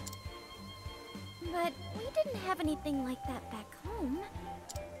 But we didn't have anything like that back home.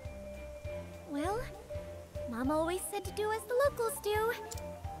 Well, Mom always said to do as the locals do.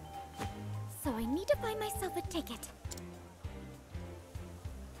 So I need to find myself a ticket.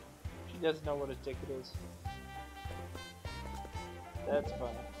 She doesn't know what a ticket is. That's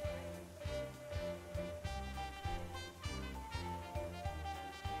funny.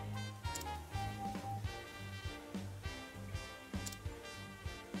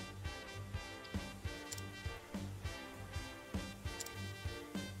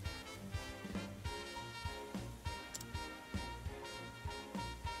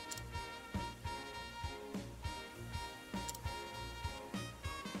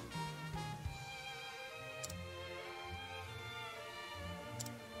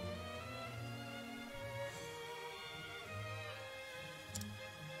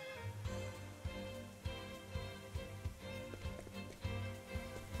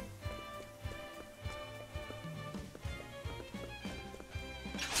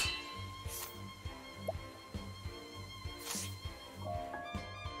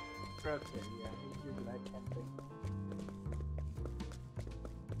 Okay, yeah, he's doing that kind of thing.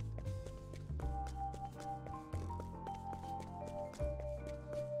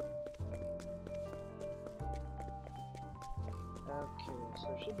 Okay, so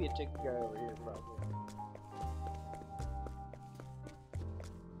there should be a ticket guy over here, probably.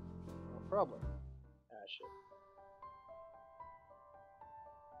 No problem. Ah, shit.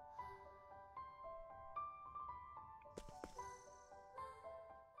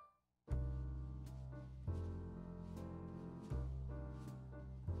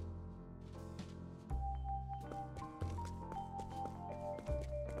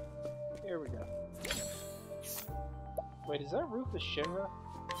 Wait, is that Rufus Shinra?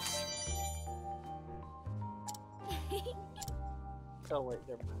 Oh wait,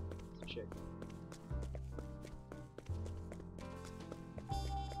 never mind. It's a chick.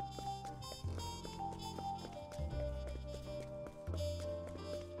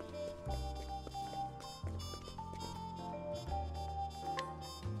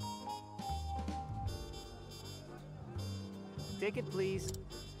 Ticket, please.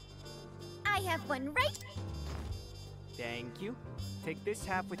 I have one right. Thank you. Take this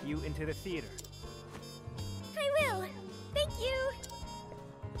half with you into the theater. I will. Thank you.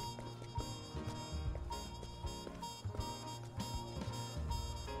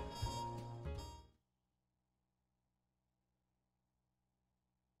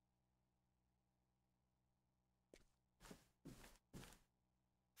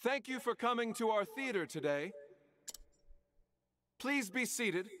 Thank you for coming to our theater today. Please be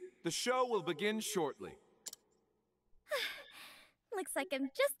seated. The show will begin shortly. Looks like I'm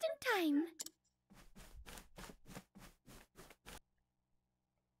just in time.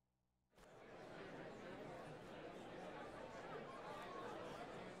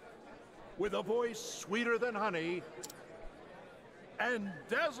 With a voice sweeter than honey, and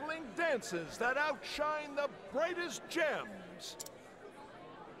dazzling dances that outshine the brightest gems.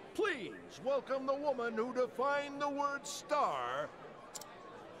 Please welcome the woman who defined the word star,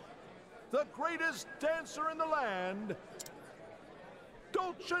 the greatest dancer in the land,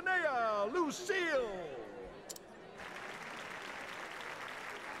 Dulcinea Lucille!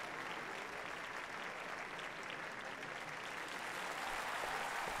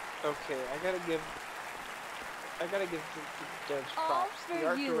 Okay, I gotta give the devs All props. for The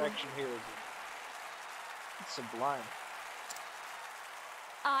art you. direction here is it's sublime.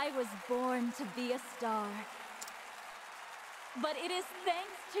 I was born to be a star. But it is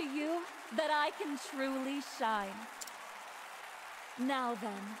thanks to you that I can truly shine. Now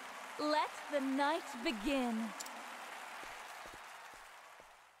then, let the night begin.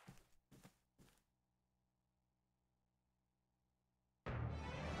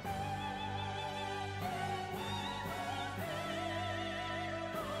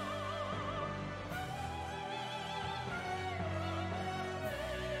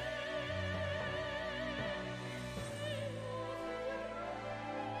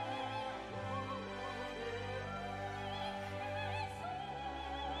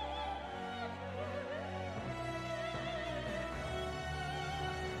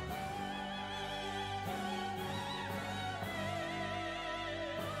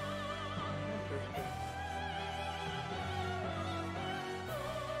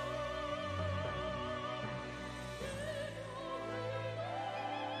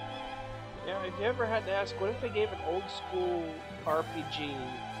 Yeah, if you ever had to ask, what if they gave an old school RPG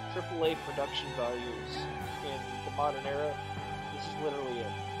AAA production values in the modern era? This is literally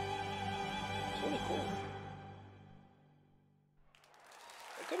it. It's really cool.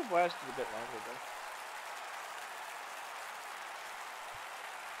 It could have lasted a bit longer though.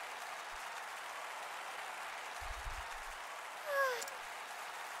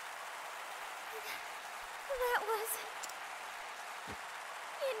 That was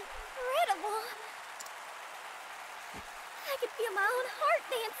incredible. I could feel my own heart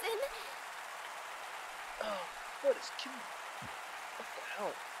dancing. Oh, what is killing me? What the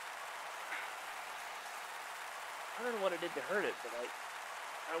hell? I don't know what it did to hurt it, but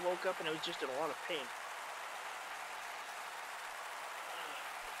I woke up and it was just in a lot of pain.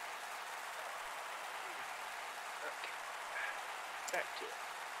 Okay. Back to it.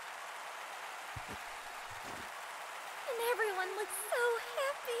 And everyone looks so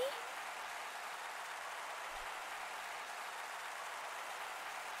happy.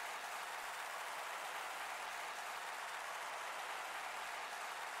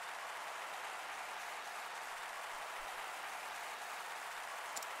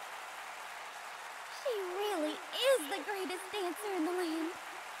 She really is the greatest dancer in the land.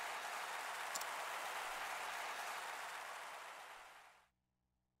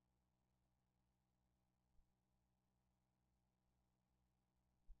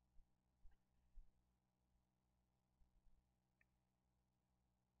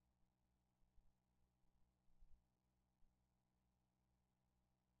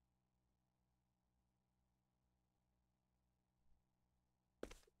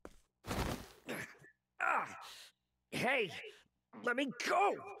 Hey, let me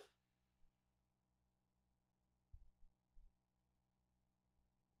go!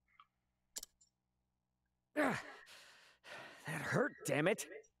 That hurt, damn it.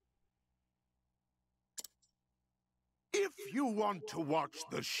 If If you want to watch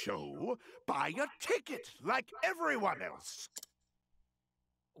the show, buy a ticket like everyone else.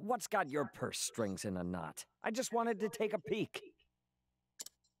 What's got your purse strings in a knot? I just wanted to take a peek.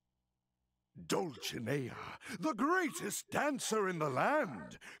 Dulcinea, the greatest dancer in the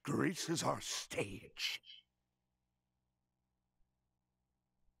land, graces our stage.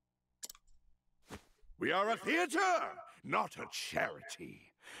 We are a theater, not a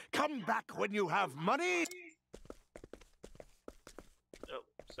charity. Come back when you have money. Oh,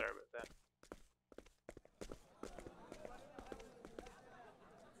 sorry about that.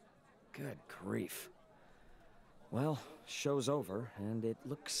 Good grief. Well, show's over, and it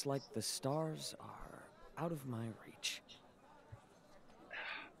looks like the stars are out of my reach.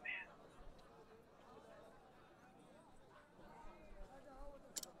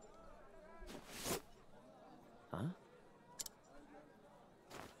 Huh?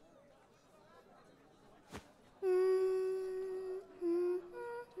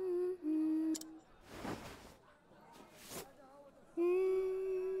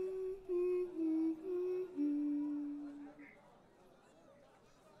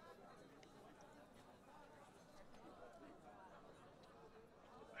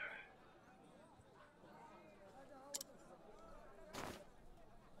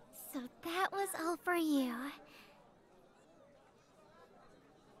 So that was all for you.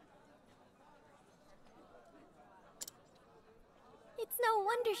 It's no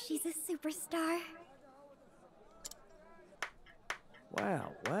wonder she's a superstar.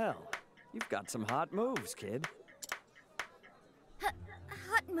 Well, well. You've got some hot moves, kid.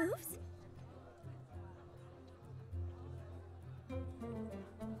 Hot moves?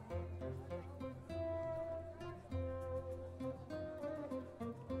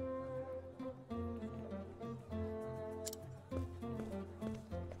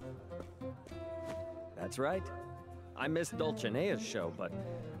 That's right. I missed Dulcinea's show, but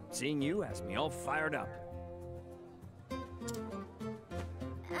seeing you has me all fired up.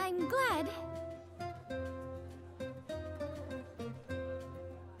 I'm glad.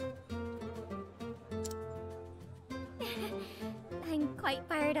 I'm quite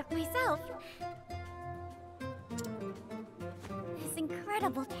fired up myself. This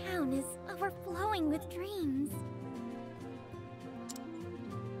incredible town is overflowing with dreams.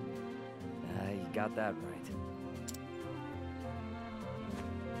 You got that right.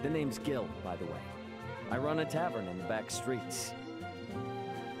 The name's Gil, by the way. I run a tavern in the back streets.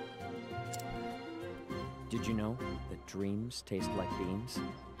 Did you know that dreams taste like beans?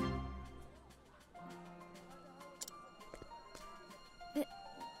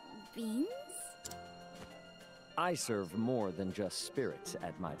 Beans? I serve more than just spirits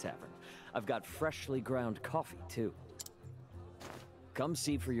at my tavern. I've got freshly ground coffee, too. Come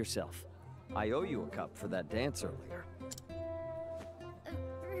see for yourself. I owe you a cup for that dance earlier.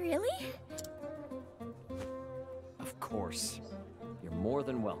 Really? Of course. You're more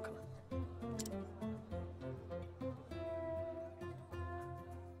than welcome.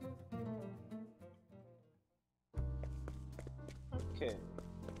 Okay,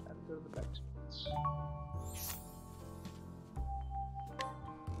 time to go to the back streets.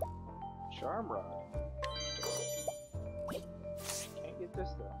 Charm rod. Can't get this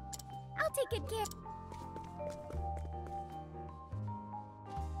though. I'll take good care.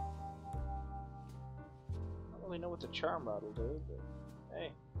 I don't really know what the charm rod will do, but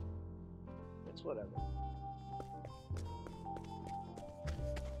hey, it's whatever.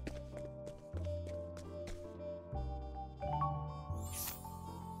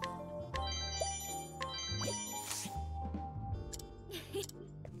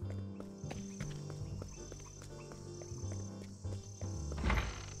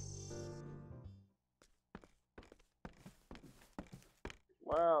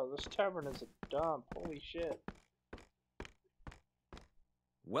 Wow, this tavern is a dump. Holy shit.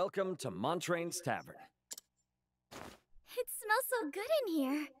 Welcome to Montrain's Tavern. It smells so good in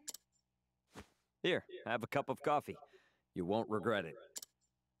here. Here, have a cup of coffee. You won't regret it.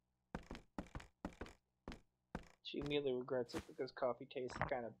 She immediately regrets it because coffee tastes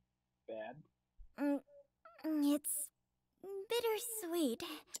kind of bad. It's bittersweet.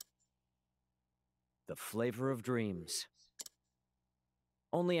 The flavor of dreams.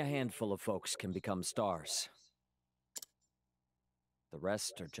 Only a handful of folks can become stars. The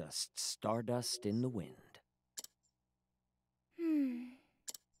rest are just stardust in the wind.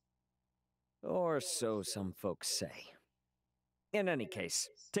 Or so some folks say. In any case,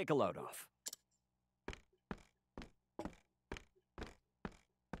 take a load off.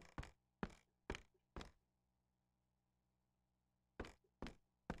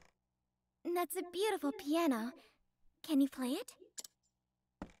 That's a beautiful piano. Can you play it?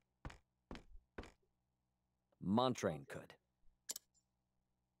 Montrain could.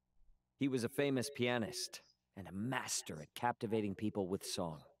 He was a famous pianist and a master at captivating people with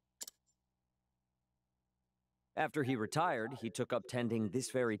song. After he retired, he took up tending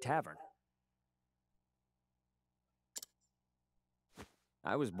this very tavern.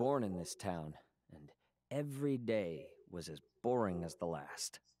 I was born in this town, and every day was as boring as the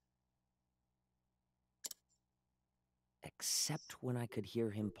last. Except when I could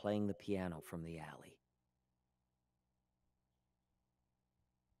hear him playing the piano from the alley.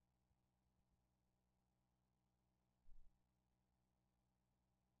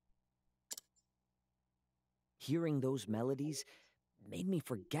 Hearing those melodies made me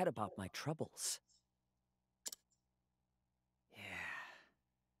forget about my troubles. Yeah,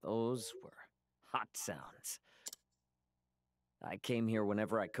 those were hot sounds. I came here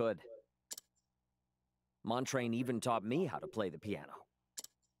whenever I could. Montrain even taught me how to play the piano.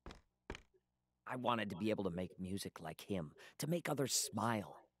 I wanted to be able to make music like him, to make others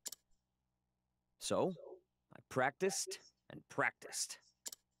smile. So, I practiced and practiced.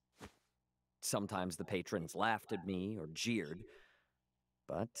 Sometimes the patrons laughed at me or jeered,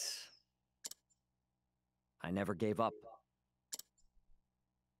 but I never gave up.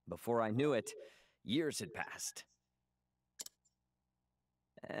 Before I knew it, years had passed.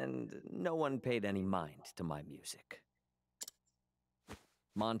 And no one paid any mind to my music.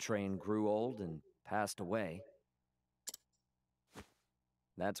 Montrain grew old and passed away.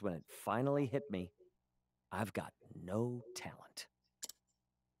 That's when it finally hit me. I've got no talent.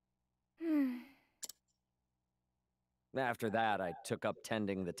 After that, I took up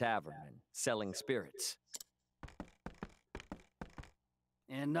tending the tavern and selling spirits.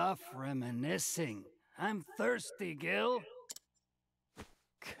 Enough reminiscing. I'm thirsty, Gil.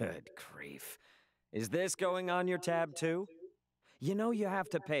 Good grief. Is this going on your tab too? You know you have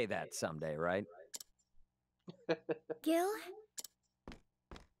to pay that someday, right? Gil?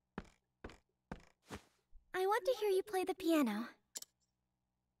 I want to hear you play the piano.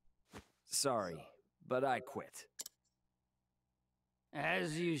 Sorry, but I quit.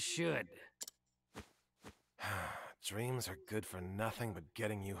 As you should. Dreams are good for nothing but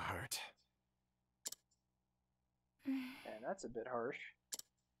getting you hurt. Man, that's a bit harsh.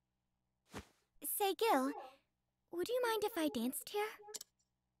 Say, Gil, would you mind if I danced here?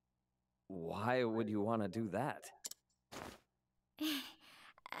 Why would you want to do that?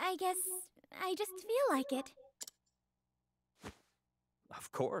 I guess I just feel like it.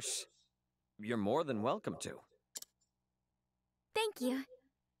 Of course. You're more than welcome to. Thank you.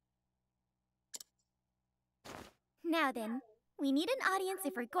 Now then, we need an audience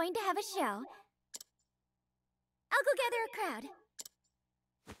if we're going to have a show. I'll go gather a crowd.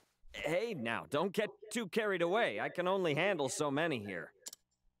 Hey, now, don't get too carried away. I can only handle so many here.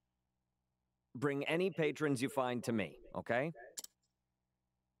 Bring any patrons you find to me, okay?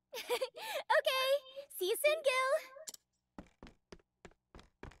 Okay, see you soon,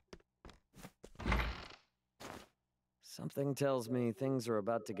 Gil. Something tells me things are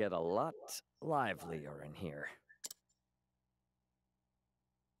about to get a lot livelier in here.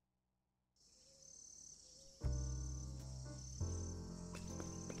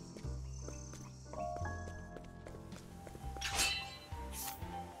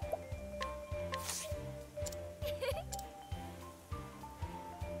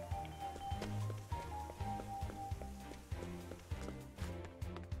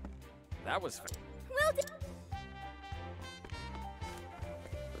 That was Well done.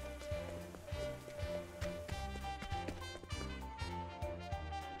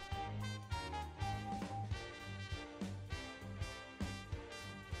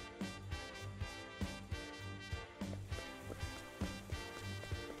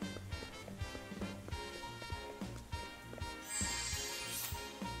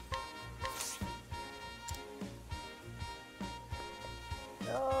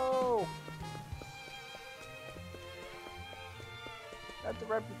 No! Got the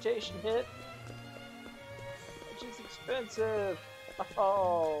reputation hit, which is expensive.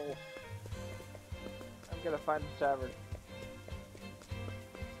 Oh! I'm gonna find a tavern.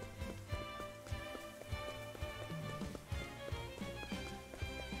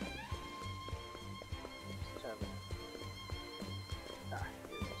 Tavern. Ah,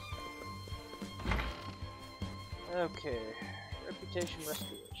 here it is. Okay. Reputation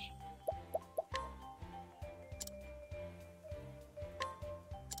restoration.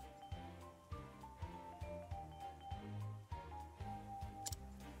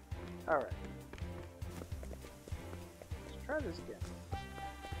 Alright. Let's try this again.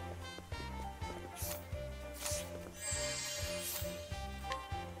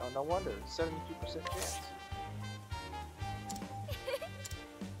 no wonder. 72% chance.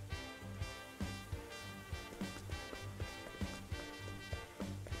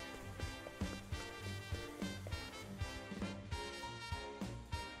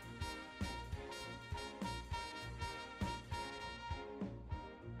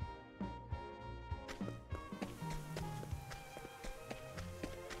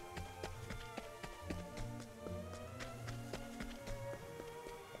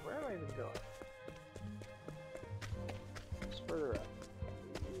 Where am I even going? It's further up.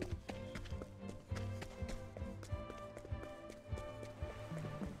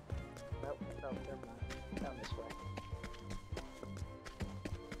 Nope, nope, never mind. Down this way.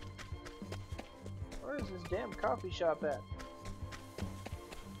 Where is this damn coffee shop at?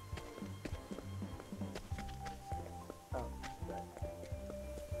 Oh, right.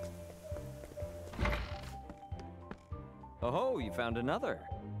 Oh, you found another.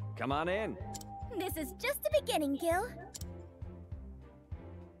 Come on in. This is just the beginning, Gil.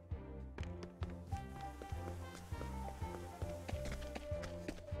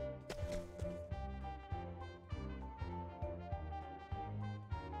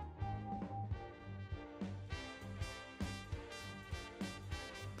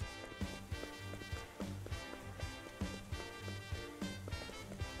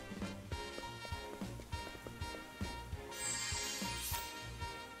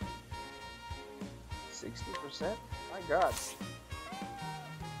 %? My God.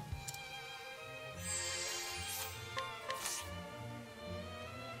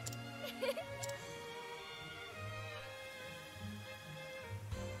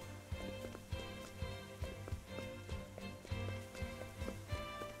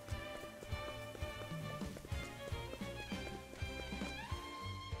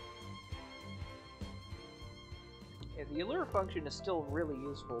 Yeah, the allure function is still really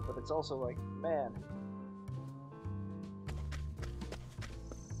useful, but it's also like, man,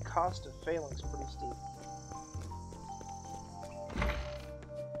 cost of failing's pretty steep.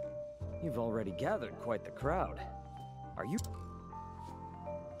 You've already gathered quite the crowd. Are you...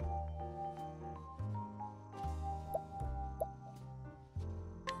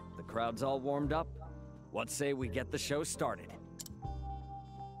 The crowd's all warmed up. What say we get the show started?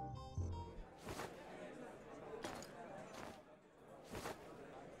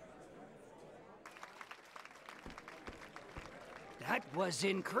 That was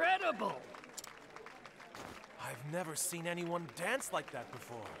incredible! I've never seen anyone dance like that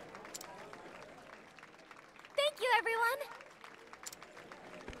before. Thank you, everyone!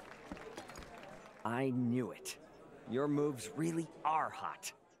 I knew it. Your moves really are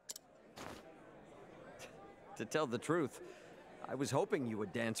hot. To tell the truth, I was hoping you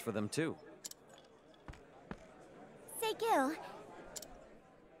would dance for them too. Say, Gil,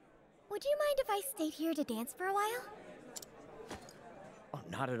 would you mind if I stayed here to dance for a while? Oh,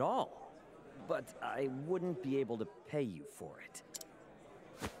 not at all. But I wouldn't be able to pay you for it.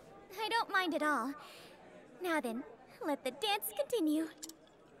 I don't mind at all. Now then, let the dance continue.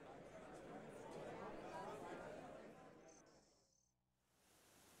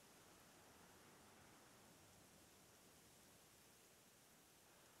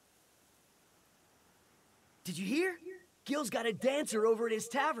 Did you hear? Gil's got a dancer over at his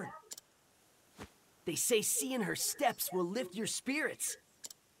tavern. They say seeing her steps will lift your spirits.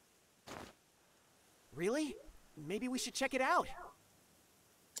 Really? Maybe we should check it out.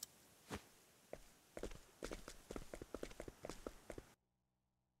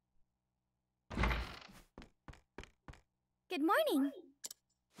 Good morning.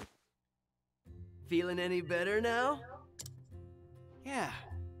 Feeling any better now? Yeah,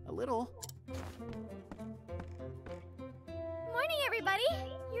 a little. Morning, everybody.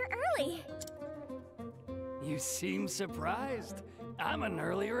 You're early. You seem surprised. I'm an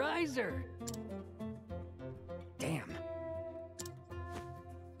early riser. Damn.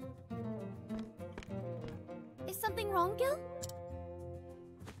 Is something wrong, Gil?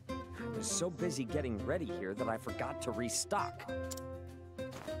 I was so busy getting ready here that I forgot to restock.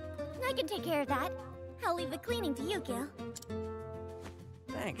 I can take care of that. I'll leave the cleaning to you, Gil.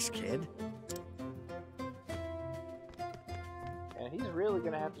 Thanks, kid. And he's really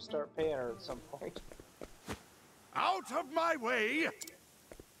gonna have to start paying her at some point. Out of my way!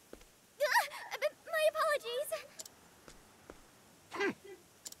 My apologies.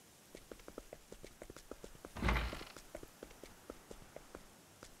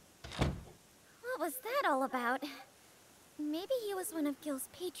 What was that all about? Maybe he was one of Gil's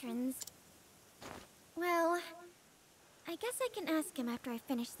patrons. Well, I guess I can ask him after I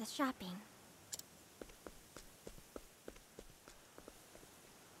finish the shopping.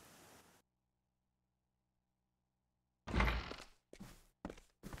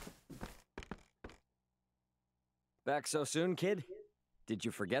 Back so soon, kid? Did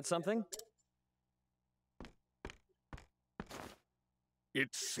you forget something? It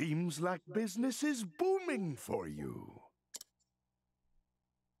seems like business is booming for you.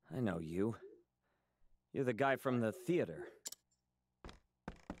 I know you. You're the guy from the theater.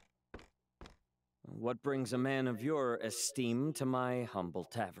 What brings a man of your esteem to my humble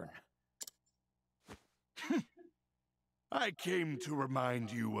tavern? I came to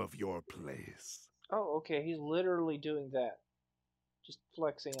remind you of your place. Oh, okay, he's literally doing that. Just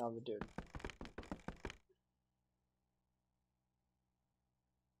flexing on the dude.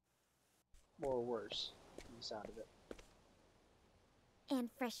 Or worse, from the sound of it. And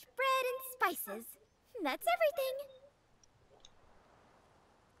fresh bread and spices. That's everything.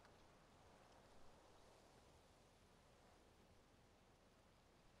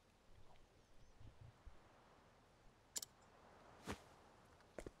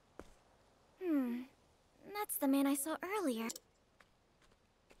 That's the man I saw earlier.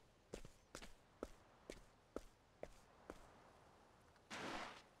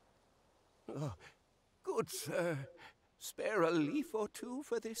 Oh, good sir. Spare a leaf or two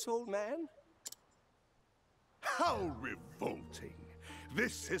for this old man? How revolting!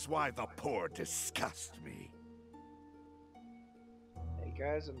 This is why the poor disgust me. Hey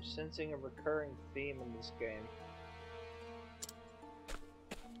guys, I'm sensing a recurring theme in this game.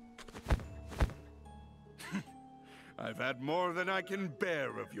 I've had more than I can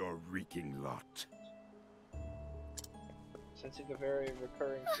bear of your reeking lot. Sensing a very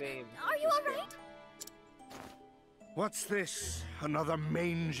recurring theme. Are you alright? What's this? Another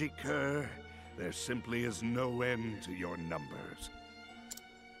mangy cur? There simply is no end to your numbers.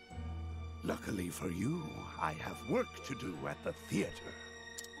 Luckily for you, I have work to do at the theater.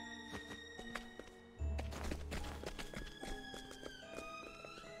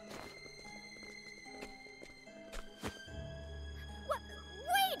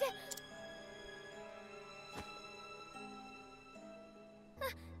 Wait!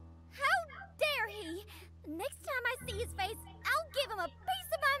 How dare he? Next time I see his face, I'll give him a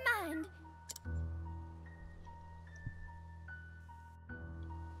piece of my mind.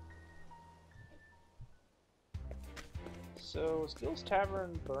 So, is Gil's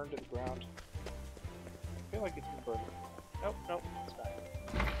Tavern burned to the ground? I feel like it's been burned to the ground. Nope, it's fine.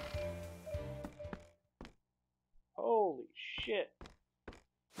 Holy shit.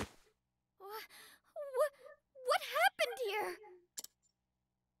 What happened here?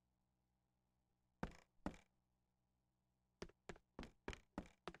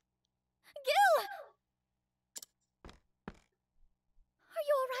 Gil! Are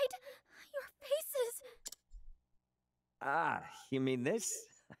you alright? Your face is... Ah, you mean this?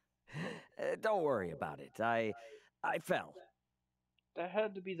 Don't worry about it. I fell. That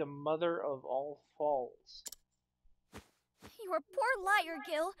had to be the mother of all falls. You're a poor liar,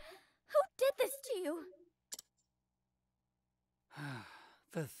 Gil. Who did this to you?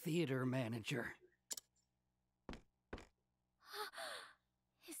 The theater manager.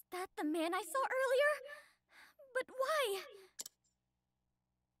 Is that the man I saw earlier? But why?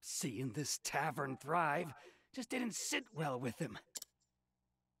 Seeing this tavern thrive just didn't sit well with him.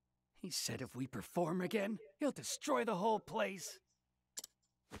 He said if we perform again, he'll destroy the whole place.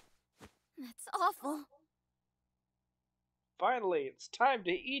 That's awful. Finally, it's time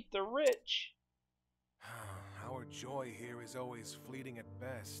to eat the rich! Our joy here is always fleeting at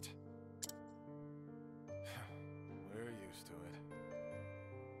best. We're used to it.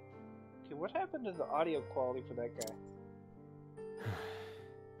 Okay, what happened to the audio quality for that guy?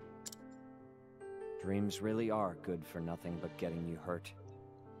 Dreams really are good for nothing but getting you hurt.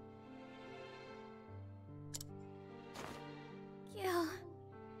 Gil.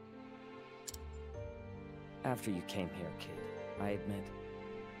 After you came here, kid, I admit,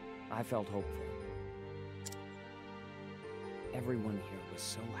 I felt hopeful. Everyone here was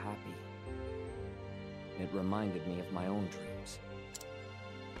so happy. It reminded me of my own dreams.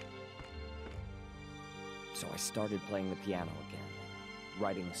 So I started playing the piano again,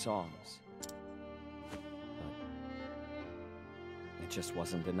 writing songs. But it just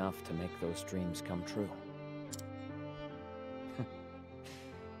wasn't enough to make those dreams come true.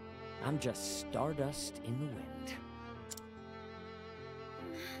 I'm just stardust in the wind.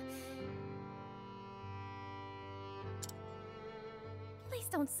 Please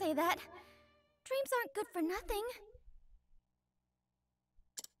don't say that. Dreams aren't good for nothing.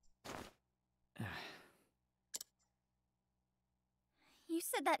 You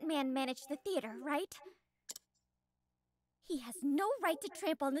said that man managed the theater, right? He has no right to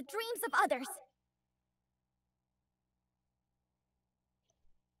trample on the dreams of others.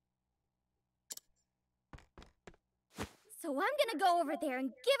 So I'm gonna go over there and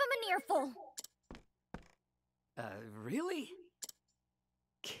give him an earful. Really?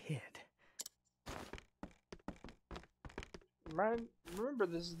 Kid. Remember,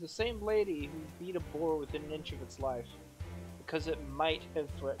 this is the same lady who beat a boar within an inch of its life because it might have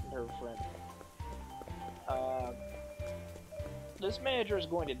threatened her friend. This manager is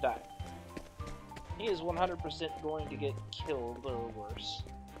going to die. He is 100% going to get killed or worse.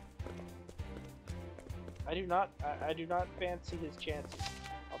 I do not fancy his chances.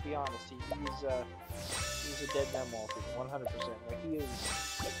 I'll be honest. He's a dead man walking, 100%. Like, he is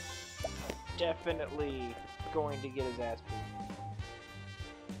definitely going to get his ass beat.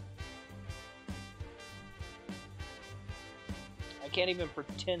 I can't even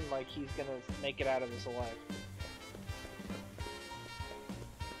pretend like he's gonna make it out of this alive.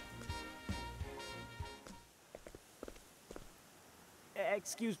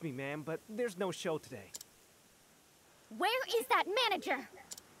 Excuse me, ma'am, but there's no show today. Where is that manager?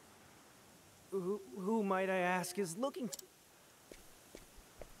 Who might I ask is looking?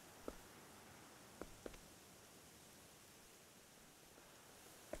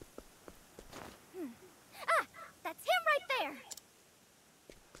 Ah, that's him right there.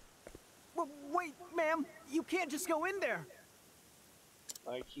 Wait, ma'am, you can't just go in there.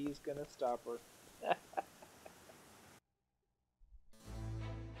 Like he's gonna stop her.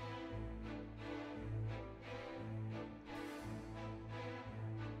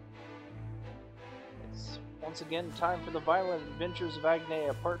 It's once again time for the violent adventures of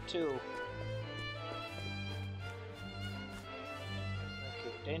Agnea, Part 2.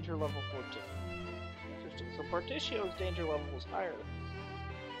 Okay, danger level 14. Interesting. So Partitio's danger level was higher.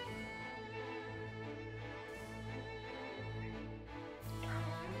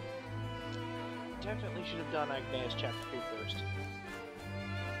 Definitely should have done Agnea's chapter 2 first.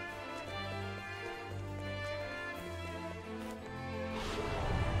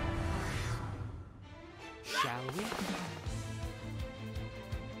 Shall we?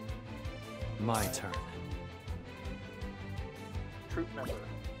 My turn. Troop member.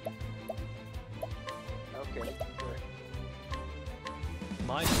 Okay, great.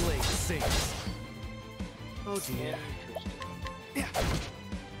 My blade sings. Oh dear.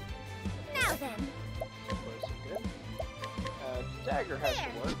 Now then. So far so good. Dagger has to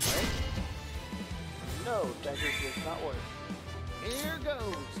work, right? No, dagger does not work. Here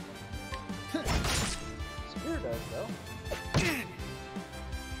goes. Spear does, though.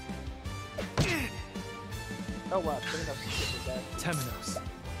 Oh wow, Temenos is good with that. Temenos.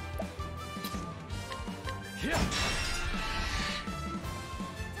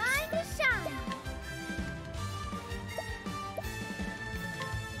 Time to shine.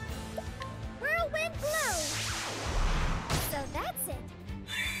 Whirlwind blow. So that's it.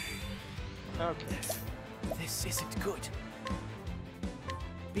 Okay. This isn't good.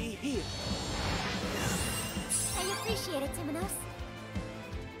 Be here. I appreciate it, Temenos.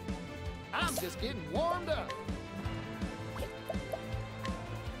 I'm just getting warmed up.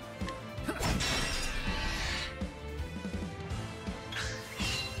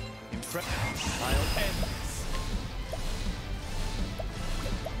 I'll end this.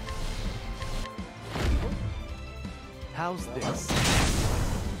 How's this? I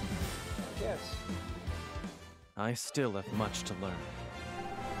guess. I still have much to learn.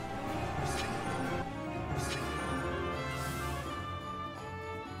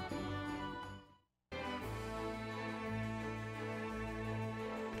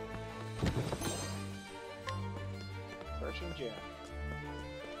 Russian jam.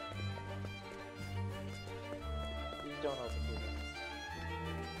 Please don't open it.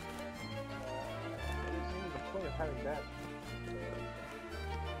 What is the point of having that?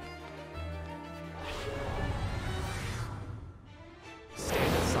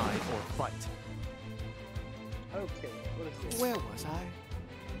 Stand aside or fight. Okay, what is this? Where was I?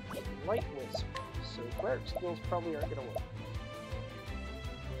 Light Wisp. So cleric skills probably aren't gonna work.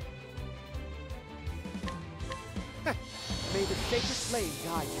 May the sacred flame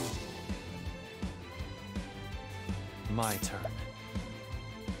guide you. My turn.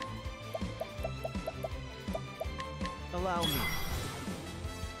 Allow me.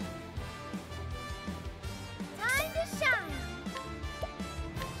 Time to shine.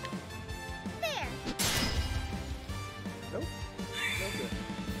 There. Nope. No good.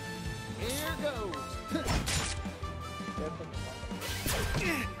 Here goes. Definitely not.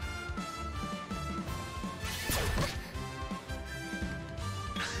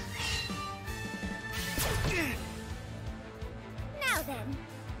 Now then.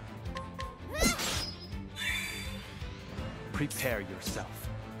 Prepare yourself.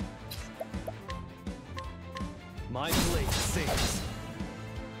 My blade sings.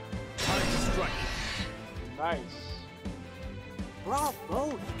 Time to strike. Nice.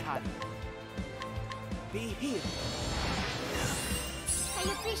 Bravo, Hikari. Be healed. I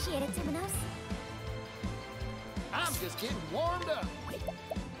appreciate it, Timonos. I'm just getting warmed up.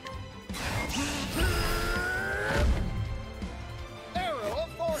 Arrow of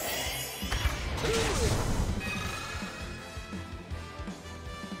fortune.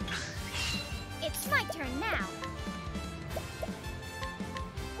 It's my turn now.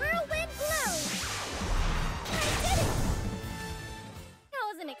 Whirlwind blow. I did it! I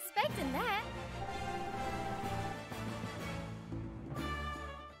wasn't expecting that.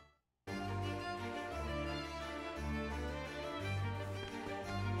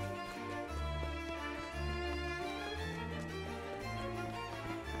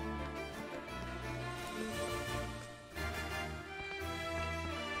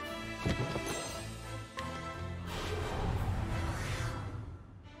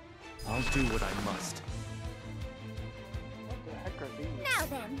 I'll do what I must. What the heck are these? Now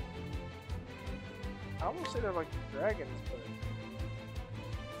then. I almost say they're like dragons, but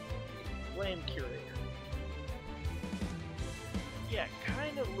flame curator. Yeah,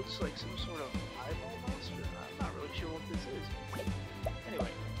 kind of looks like some sort of eyeball monster. I'm not really sure what this is.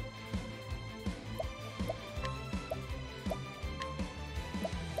 Anyway.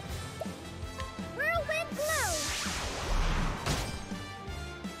 Whirlwind blow.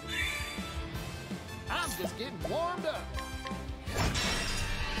 I'm just getting warmed up.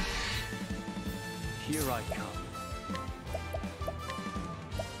 Here I come.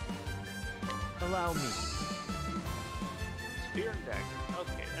 Allow me. Spear and dagger.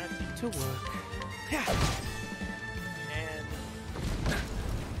 Okay, that's easy. To work. And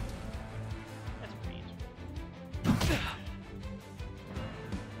that's pretty easy.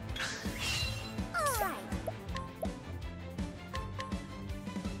 All right.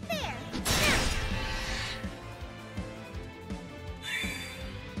 There.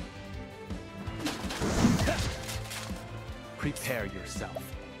 Prepare yourself.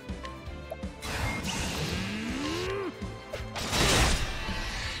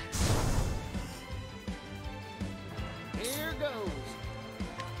 Here goes.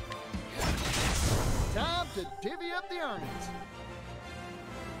 Time to divvy up the earnings.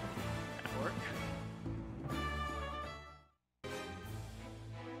 That'll work.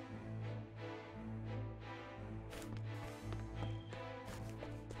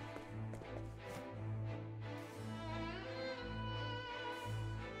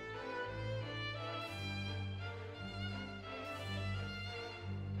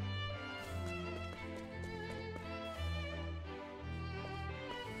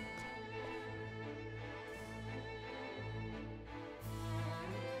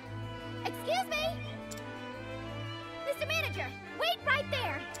 Excuse me! Mr. Manager, wait right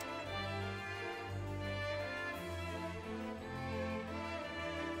there!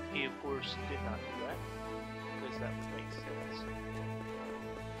 He, of course, did not do that, because that would make sense.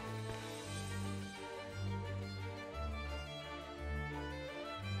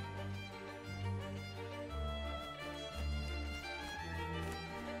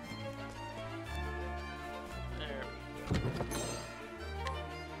 There we go.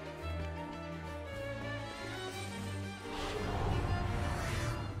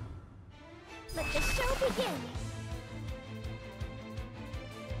 Let the show begin!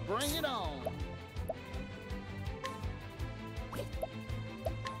 Bring it on.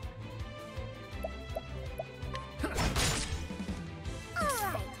 All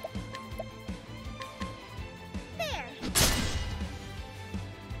right. There.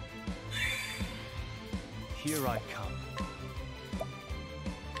 Here I come.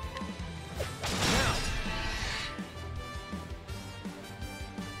 Now.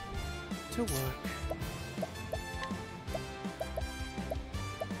 To work.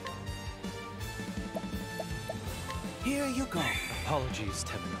 Here you go. Apologies,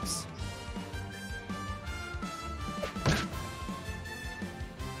 Timonos.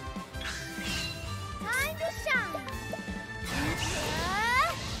 Time to shine!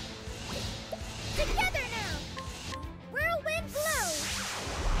 Together now! Whirlwind blow!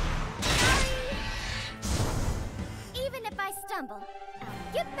 Sorry! Even if I stumble,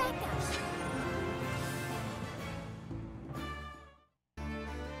 I'll get back up.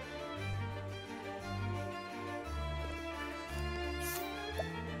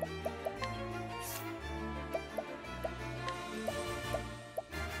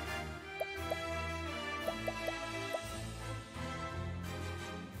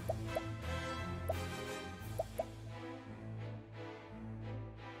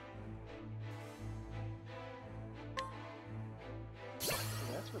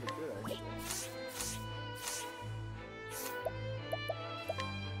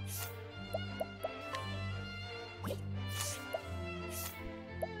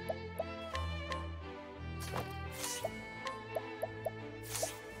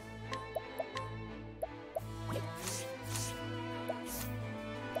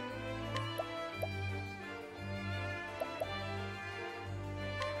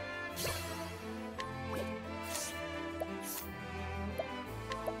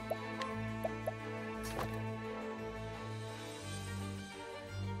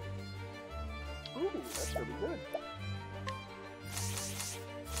 Ooh, that's really good.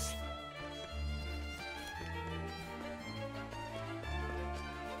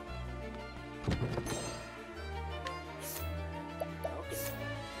 Okay.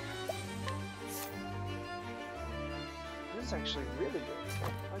 This is actually really good.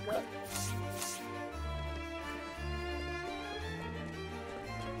 Oh my god.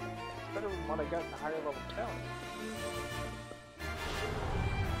 Better than what I got in the higher level town.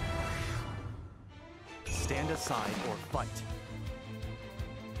 Stand aside or fight.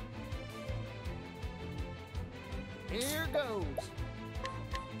 Here goes.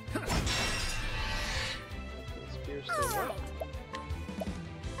 Spear still up.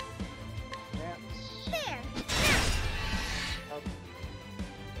 Dance. There. Okay.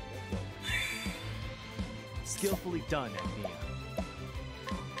 Skillfully done, Agnea.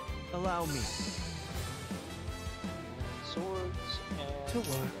 Allow me Swords and to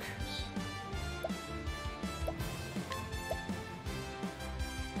work.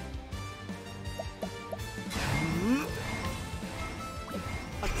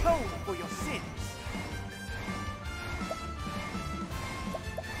 Atone for your sins.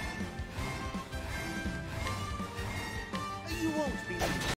 You won't be